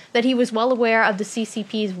week that he was well aware of the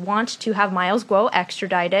CCP's want to have Miles Guo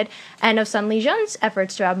extradited and of Sun Lijian's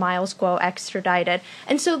efforts to have Miles Guo extradited.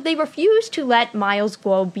 And so they refused to let Miles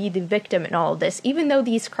Guo be the victim in all of this, even though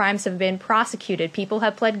these crimes have been prosecuted. People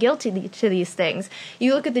have pled guilty to these things.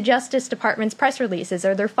 You look at the Justice Department's press releases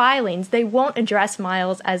or their filings, they won't address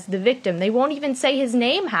Miles as the victim. They won't even say his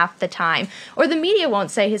name half the time, or the media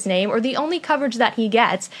won't say his name, or the only coverage that he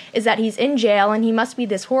gets is that he's in jail and he must be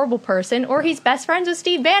this horrible person, or he's best friends with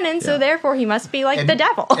Steve Bannon, so therefore he must be like the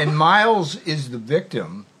devil. And Miles is the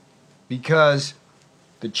victim because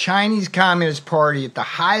the Chinese Communist Party at the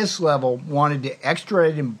highest level wanted to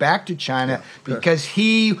extradite him back to China because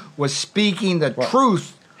he was speaking the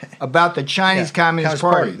truth about the Chinese Communist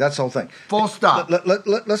Party. That's the whole thing. Full stop.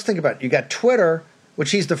 Let's think about it. You got Twitter, which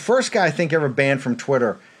he's the first guy I think ever banned from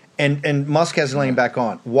Twitter. And Musk hasn't let him back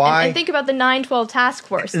on. Why? And think about the 912 task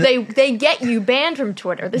force. They get you banned from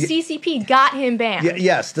Twitter. The CCP got him banned.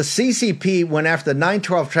 Yes, the CCP went after the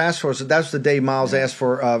 912 task force. That's the day Miles asked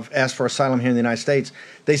for asylum here in the United States.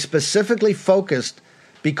 They specifically focused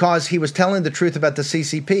because he was telling the truth about the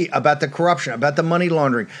CCP, about the corruption, about the money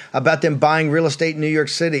laundering, about them buying real estate in New York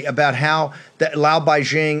City, about how that Lao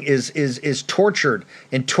Beijing is tortured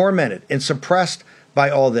and tormented and suppressed by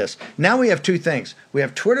all this. Now we have two things. We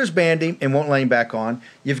have Twitter's banned him and won't let him back on.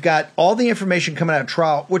 You've got all the information coming out of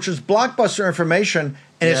trial, which is blockbuster information,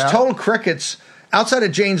 and it's total crickets. Outside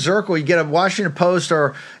of Jane Zirkle, you get a Washington Post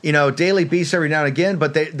or Daily Beast every now and again,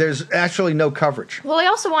 but there's actually no coverage. Well, I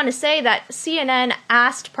also want to say that CNN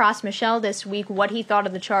asked Pras Michel this week what he thought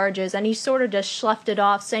of the charges, and he sort of just sloughed it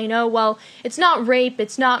off, saying, "Oh, well, it's not rape,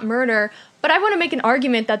 it's not murder." But I want to make an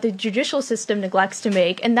argument that the judicial system neglects to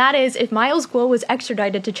make, and that is if Miles Guo was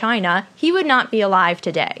extradited to China, he would not be alive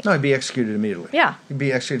today. No, he'd be executed immediately. Yeah. He'd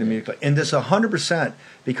be executed immediately. And this 100%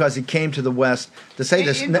 because he came to the West to say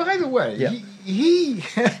this. And by the way,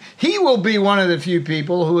 he will be one of the few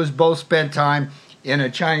people who has both spent time in a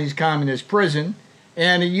Chinese communist prison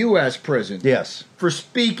and a U.S. prison. Yes. For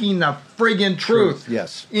speaking the friggin' truth.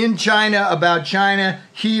 Yes. In China about China,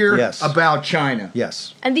 here about China.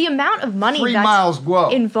 Yes. And the amount of money that's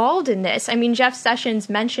involved in this. I mean, Jeff Sessions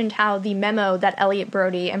mentioned how the memo that Elliot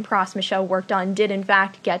Brody and Pras Michel worked on did in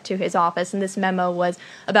fact get to his office, and this memo was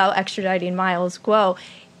about extraditing Miles Guo.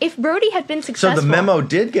 If Brody had been successful... So the memo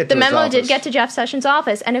did get to his office. The memo did get to Jeff Sessions'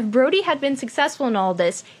 office. And if Brody had been successful in all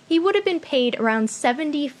this, he would have been paid around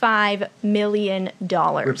 $75 million.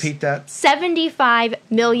 Repeat that. $75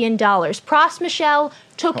 million. Pras Michel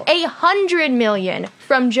took $100 million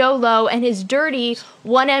from Joe Low and his dirty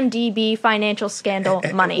 1MDB financial scandal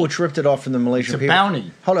money. Which ripped it off from the Malaysian people. Bounty.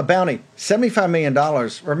 Hold on, bounty. $75 million.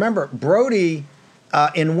 Remember, Brody...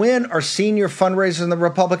 and when are senior fundraisers in the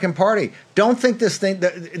Republican Party. Don't think this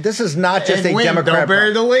is not just a Democrat. Don't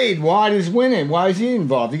bury the lead. Why is winning? Why is he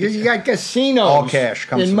involved? Because you got casinos. All cash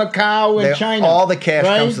comes in Macau and China. All the cash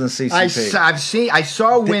comes from the CCP. I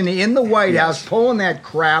saw Winnie in the White House pulling that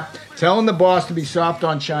crap, telling the boss to be soft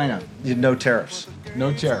on China. No tariffs.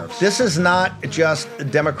 No tariffs. This is not just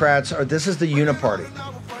Democrats, or this is the Uniparty.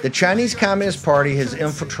 The Chinese Communist Party has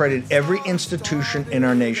infiltrated every institution in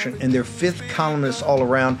our nation, and they're fifth columnists all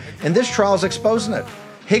around. And this trial is exposing it.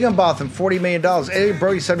 Higginbotham, $40 million. Eddie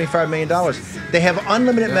Brody, $75 million. They have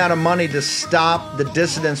unlimited amount of money to stop the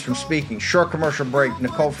dissidents from speaking. Short commercial break.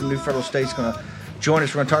 Nicole from New Federal State is going to join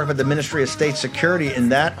us. We're going to talk about the Ministry of State Security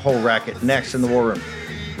and that whole racket next in the War Room.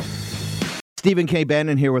 Stephen K.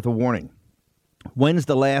 Bannon here with a warning. When's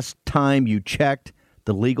the last time you checked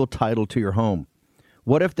the legal title to your home?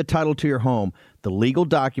 What if the title to your home, the legal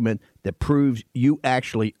document that proves you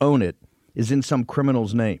actually own it, is in some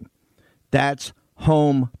criminal's name? That's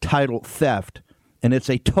home title theft, and it's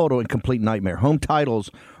a total and complete nightmare. Home titles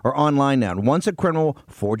are online now. And once a criminal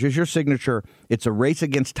forges your signature, it's a race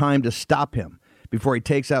against time to stop him before he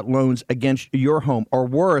takes out loans against your home, or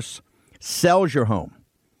worse, sells your home.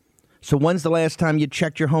 So when's the last time you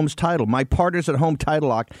checked your home's title? My partners at Home Title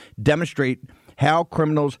Lock demonstrate how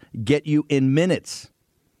criminals get you in minutes.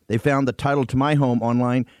 They found the title to my home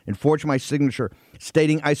online and forged my signature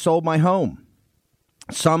stating I sold my home.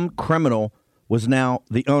 Some criminal was now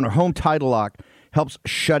the owner. Home Title Lock helps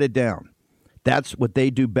shut it down. That's what they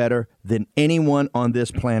do better than anyone on this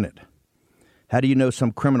planet. How do you know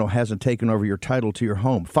some criminal hasn't taken over your title to your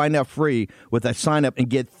home? Find out free with a sign up and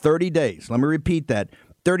get 30 days. Let me repeat that.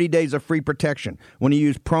 30 days of free protection when you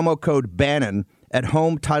use promo code Bannon at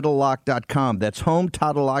HomeTitleLock.com. That's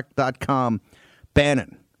HomeTitleLock.com.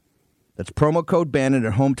 Bannon. That's promo code Bannon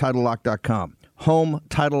at HomeTitleLock.com.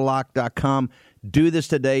 HomeTitleLock.com. Do this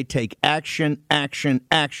today. Take action, action,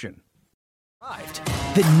 action.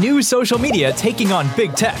 The new social media taking on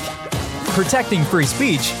big tech, protecting free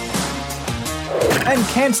speech, and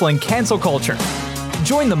canceling cancel culture.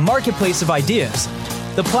 Join the marketplace of ideas.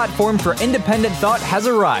 The platform for independent thought has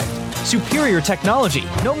arrived. Superior technology.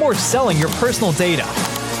 No more selling your personal data.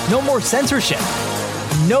 No more censorship.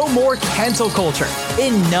 No more cancel culture.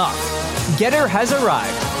 Enough. Getter has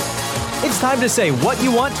arrived. It's time to say what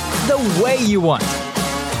you want, the way you want.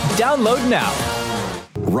 Download now.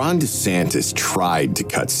 Ron DeSantis tried to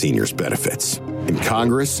cut seniors' benefits. In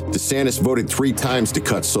Congress, DeSantis voted 3 times to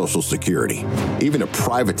cut Social Security, even to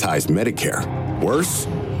privatize Medicare. Worse,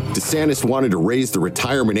 DeSantis wanted to raise the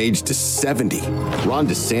retirement age to 70. Ron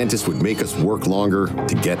DeSantis would make us work longer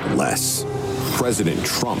to get less. President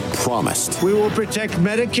Trump promised. We will protect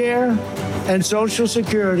Medicare and Social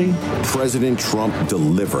Security. President Trump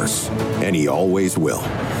delivers, and he always will.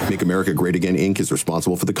 Make America Great Again, Inc. is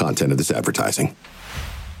responsible for the content of this advertising.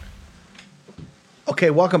 Okay,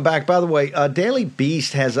 welcome back. By the way, Daily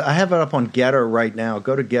Beast has, I have it up on Getter right now.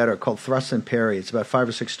 Go to Getter, called Thrust and Parry. It's about 5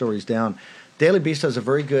 or 6 stories down. Daily Beast has a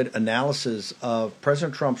very good analysis of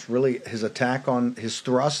President Trump's his attack on his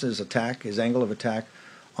thrust, his angle of attack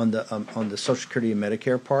on the Social Security and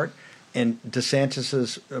Medicare part, and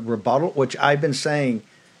DeSantis's rebuttal, which I've been saying,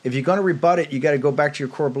 if you're going to rebut it, you got to go back to your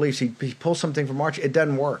core beliefs. He pulls something from March, it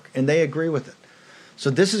doesn't work, and they agree with it.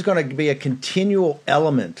 So this is going to be a continual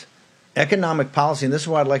element, economic policy, and this is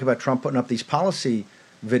what I like about Trump putting up these policy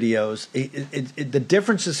videos. The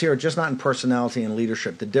differences here are just not in personality and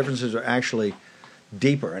leadership. The differences are actually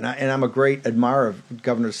deeper. And I'm a great admirer of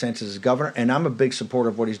Governor DeSantis as governor, and I'm a big supporter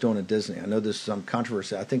of what he's doing at Disney. I know there's some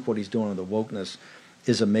controversy. I think what he's doing with the wokeness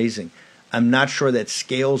is amazing. I'm not sure that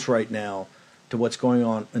scales right now to what's going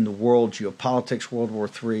on in the world, geopolitics, World War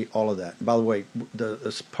III, all of that. And by the way,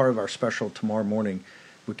 as part of our special tomorrow morning,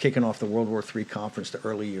 we're kicking off the World War III conference, the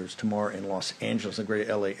early years, tomorrow in Los Angeles, the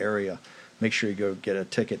greater LA area. Make sure you go get a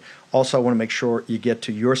ticket. Also, I want to make sure you get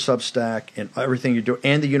to your Substack and everything you're doing,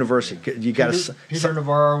 and the university. You got to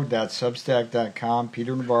PeterNavarro.substack.com.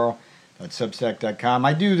 PeterNavarro.substack.com.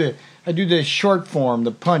 I do the short form,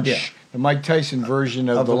 the punch, the Mike Tyson version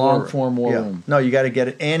of the long form War Room. No, you got to get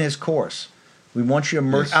it, and his course. We want you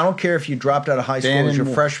immersed. Yes. I don't care if you dropped out of high school as your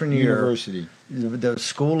freshman year. University. The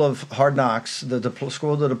School of Hard Knocks, the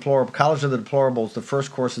School of the Deplorable, College of the Deplorables. The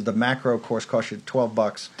first course is the macro course, costs you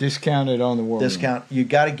 $12. Discounted on the War Discount. You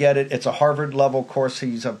got to get it. It's a Harvard level course.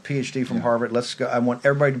 He's a PhD from Harvard. Let's go. I want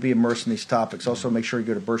everybody to be immersed in these topics. Also, make sure you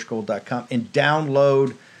go to birchgold.com and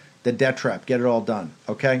download the Debt Trap. Get it all done.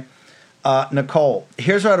 Okay, Nicole.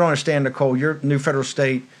 Here's what I don't understand, Nicole. You're New Federal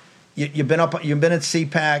State. You've been at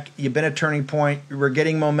CPAC. You've been at Turning Point. We're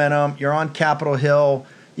getting momentum. You're on Capitol Hill.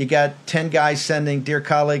 You got 10 guys sending dear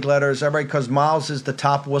colleague letters. Everybody, because Miles is the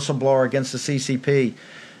top whistleblower against the CCP.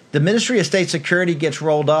 The Ministry of State Security gets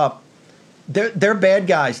rolled up. They're bad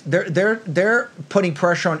guys. They're putting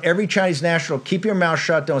pressure on every Chinese national. Keep your mouth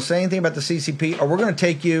shut. Don't say anything about the CCP, or we're going to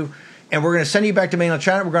take you and we're going to send you back to mainland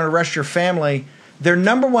China. We're going to arrest your family. Their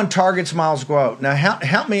number one target's Miles Guo. Now,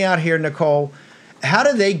 help me out here, Nicole. How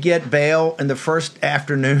do they get bail in the first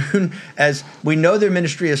afternoon? As we know, their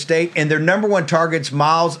Ministry of State and their number one target's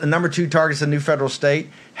Miles, and number two target's the new federal state.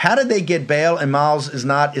 How did they get bail and Miles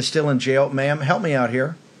is still in jail? Ma'am, help me out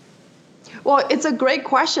here. Well, it's a great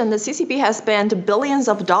question. The CCP has spent billions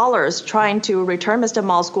of dollars trying to return Mr.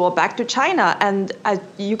 Miles Guo back to China. And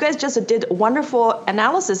you guys just did wonderful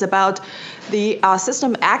analysis about the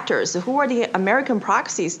system actors. Who are the American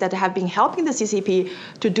proxies that have been helping the CCP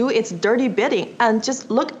to do its dirty bidding? And just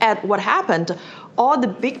look at what happened. All the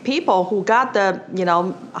big people who got the,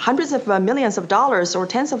 hundreds of millions of dollars or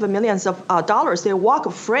tens of millions of dollars, they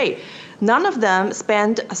walk free. None of them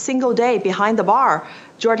spent a single day behind the bar.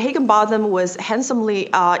 George Higginbotham was handsomely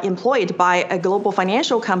employed by a global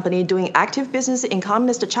financial company doing active business in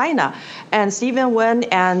communist China. And Stephen Wen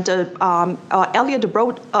and Elliot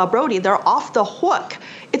Brody, they're off the hook.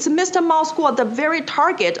 It's Mr. Miles Guo, the very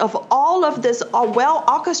target of all of this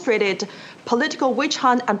well-orchestrated political witch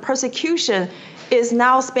hunt and persecution, is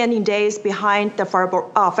now spending days behind the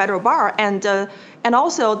federal bar. And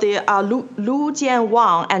also the Lu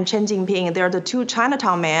Jianwang and Chen Jinping, they're the two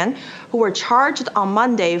Chinatown men who were charged on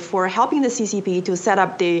Monday for helping the CCP to set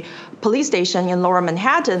up the police station in Lower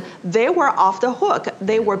Manhattan. They were off the hook.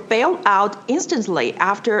 They were bailed out instantly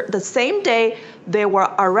after the same day they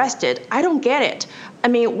were arrested. I don't get it. I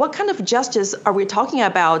mean, what kind of justice are we talking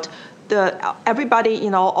about? Everybody,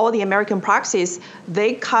 all the American proxies,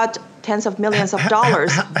 they cut tens of millions of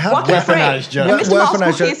dollars. Walking free. And Mr.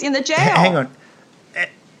 Miles Guo is in the jail. Hang on.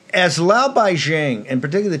 As Lao Beijing, and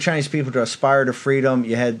particularly the Chinese people, to aspire to freedom,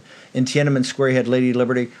 you had in Tiananmen Square, you had Lady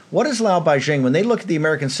Liberty. What is Lao Beijing, when they look at the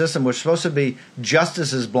American system, which is supposed to be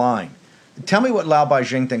justice is blind? Tell me what Lao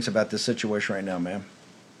Beijing thinks about this situation right now, ma'am.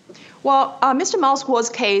 Well, Mr. Miles Guo's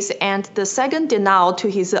case and the second denial to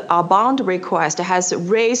his bond request has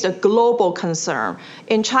raised a global concern.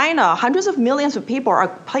 In China, hundreds of millions of people are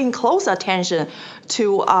paying close attention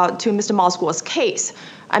to Mr. Miles Guo's case.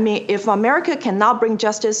 I mean, if America cannot bring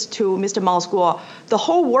justice to Mr. Miles Guo, the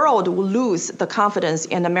whole world will lose the confidence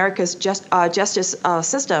in America's justice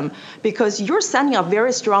system, because you're sending a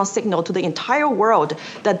very strong signal to the entire world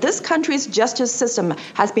that this country's justice system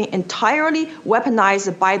has been entirely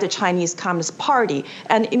weaponized by the Chinese Communist Party.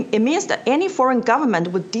 And it means that any foreign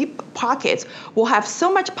government with deep pockets will have so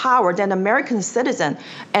much power than American citizen.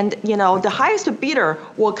 And, the highest bidder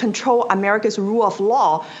will control America's rule of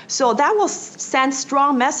law. So that will send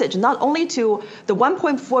strong message not only to the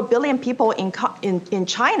 1.4 billion people in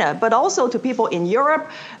China, but also to people in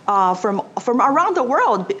Europe, from around the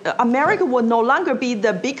world. America will no longer be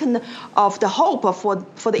the beacon of the hope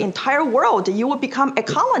for the entire world. You will become a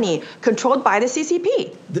colony controlled by the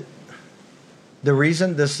CCP. The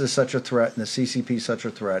reason this is such a threat and the CCP is such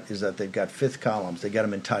a threat is that they've got fifth columns. They got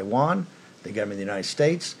them in Taiwan, they got them in the United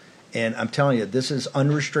States, and I'm telling you, this is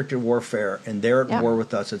unrestricted warfare, and they're at war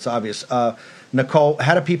with us. It's obvious. Nicole,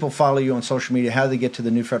 how do people follow you on social media? How do they get to the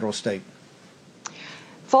new federal state?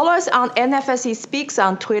 Follow us on NFSC Speaks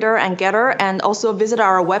on Twitter and Getter, and also visit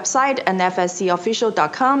our website,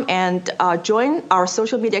 nfscofficial.com, and join our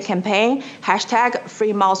social media campaign,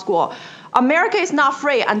 #FreeMiles Guo. America is not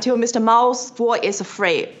free until Mr. Miles Guo is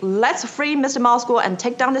free. Let's free Mr. Miles Guo and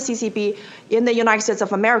take down the CCP in the United States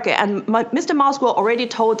of America. And Mr. Miles Guo already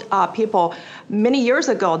told people many years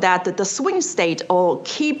ago that the swing state or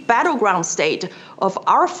key battleground state of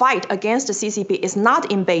our fight against the CCP is not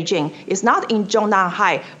in Beijing, it's not in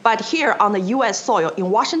Zhongnanhai, but here on the U.S. soil in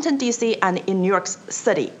Washington, D.C. and in New York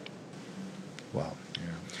City. Wow.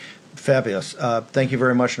 Fabulous. Thank you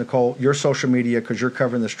very much, Nicole. Your social media, because you're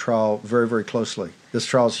covering this trial very, very closely. This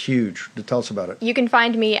trial is huge. Tell us about it. You can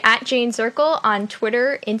find me at Jane Zirkle on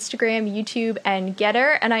Twitter, Instagram, YouTube, and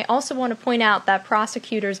Getter. And I also want to point out that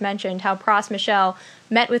prosecutors mentioned how Pras Michel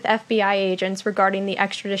met with FBI agents regarding the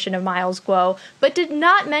extradition of Miles Guo, but did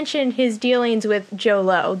not mention his dealings with Joe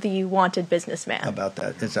Lowe, the wanted businessman. About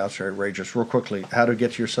that. It's outrageous. Real quickly, how to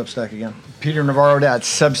get to your Substack again?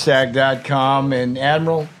 PeterNavarro.substack.com. And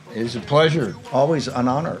Admiral, it's a pleasure. Always an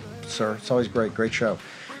honor, sir. It's always great. Great show.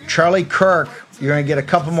 Charlie Kirk, you're going to get a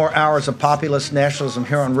couple more hours of populist nationalism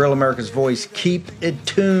here on Real America's Voice. Keep it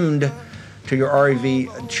tuned to your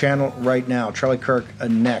REV channel right now. Charlie Kirk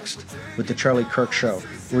next with the Charlie Kirk Show.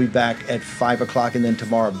 We'll be back at 5 o'clock, and then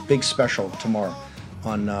tomorrow, big special tomorrow.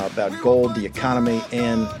 on about gold, the economy,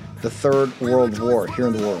 and the Third World War here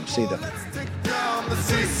in the War Room. See you then.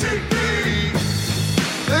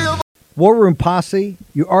 War Room Posse,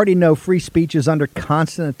 you already know free speech is under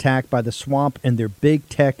constant attack by the swamp and their big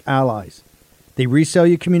tech allies. They resell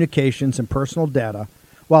your communications and personal data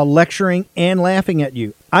while lecturing and laughing at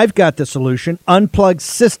you. I've got the solution. Unplug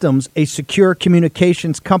Systems, a secure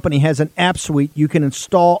communications company, has an app suite you can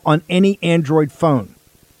install on any Android phone,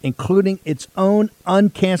 including its own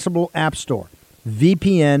uncancelable app store,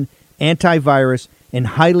 VPN, antivirus, and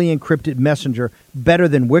highly encrypted messenger, better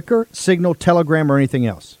than Wicker, Signal, Telegram, or anything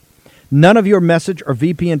else. None of your message or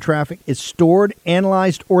VPN traffic is stored,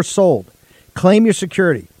 analyzed, or sold. Claim your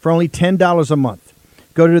security for only $10 a month.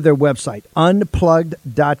 Go to their website,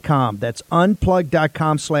 unplugged.com. That's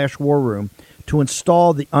unplugged.com/warroom to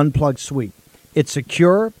install the Unplugged suite. It's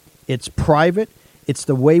secure, it's private, it's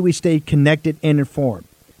the way we stay connected and informed.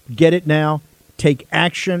 Get it now. Take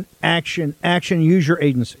action, action, action. Use your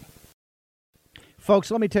agency.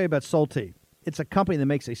 Folks, let me tell you about Solti. It's a company that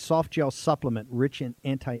makes a soft gel supplement rich in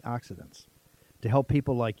antioxidants to help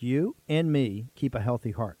people like you and me keep a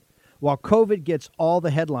healthy heart. While COVID gets all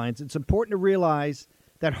the headlines, it's important to realize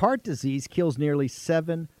that heart disease kills nearly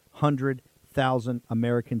 700,000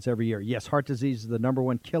 Americans every year. Yes, heart disease is the number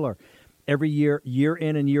one killer every year, year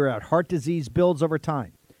in and year out. Heart disease builds over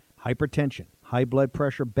time. Hypertension, high blood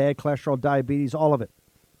pressure, bad cholesterol, diabetes, all of it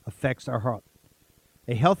affects our heart.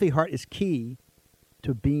 A healthy heart is key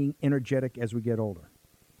to being energetic as we get older.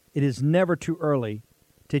 It is never too early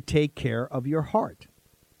to take care of your heart.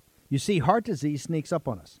 You see, heart disease sneaks up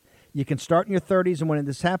on us. You can start in your 30s, and when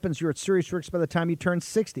this happens, you're at serious risk by the time you turn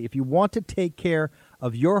 60. If you want to take care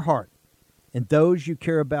of your heart and those you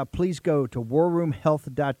care about, please go to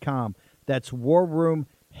warroomhealth.com. That's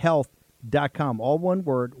warroomhealth.com. All one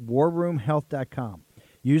word, warroomhealth.com.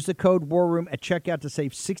 Use the code WARROOM at checkout to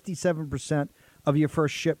save 67% of your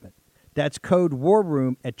first shipment. That's code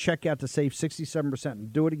WARROOM at checkout to save 67%.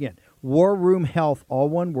 And do it again. Warroom Health, all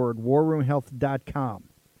one word, warroomhealth.com.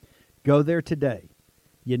 Go there today.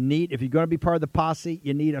 You need, if you're going to be part of the posse,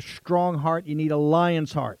 you need a strong heart. You need a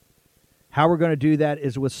lion's heart. How we're going to do that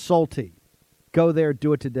is with Solti. Go there,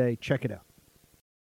 do it today. Check it out.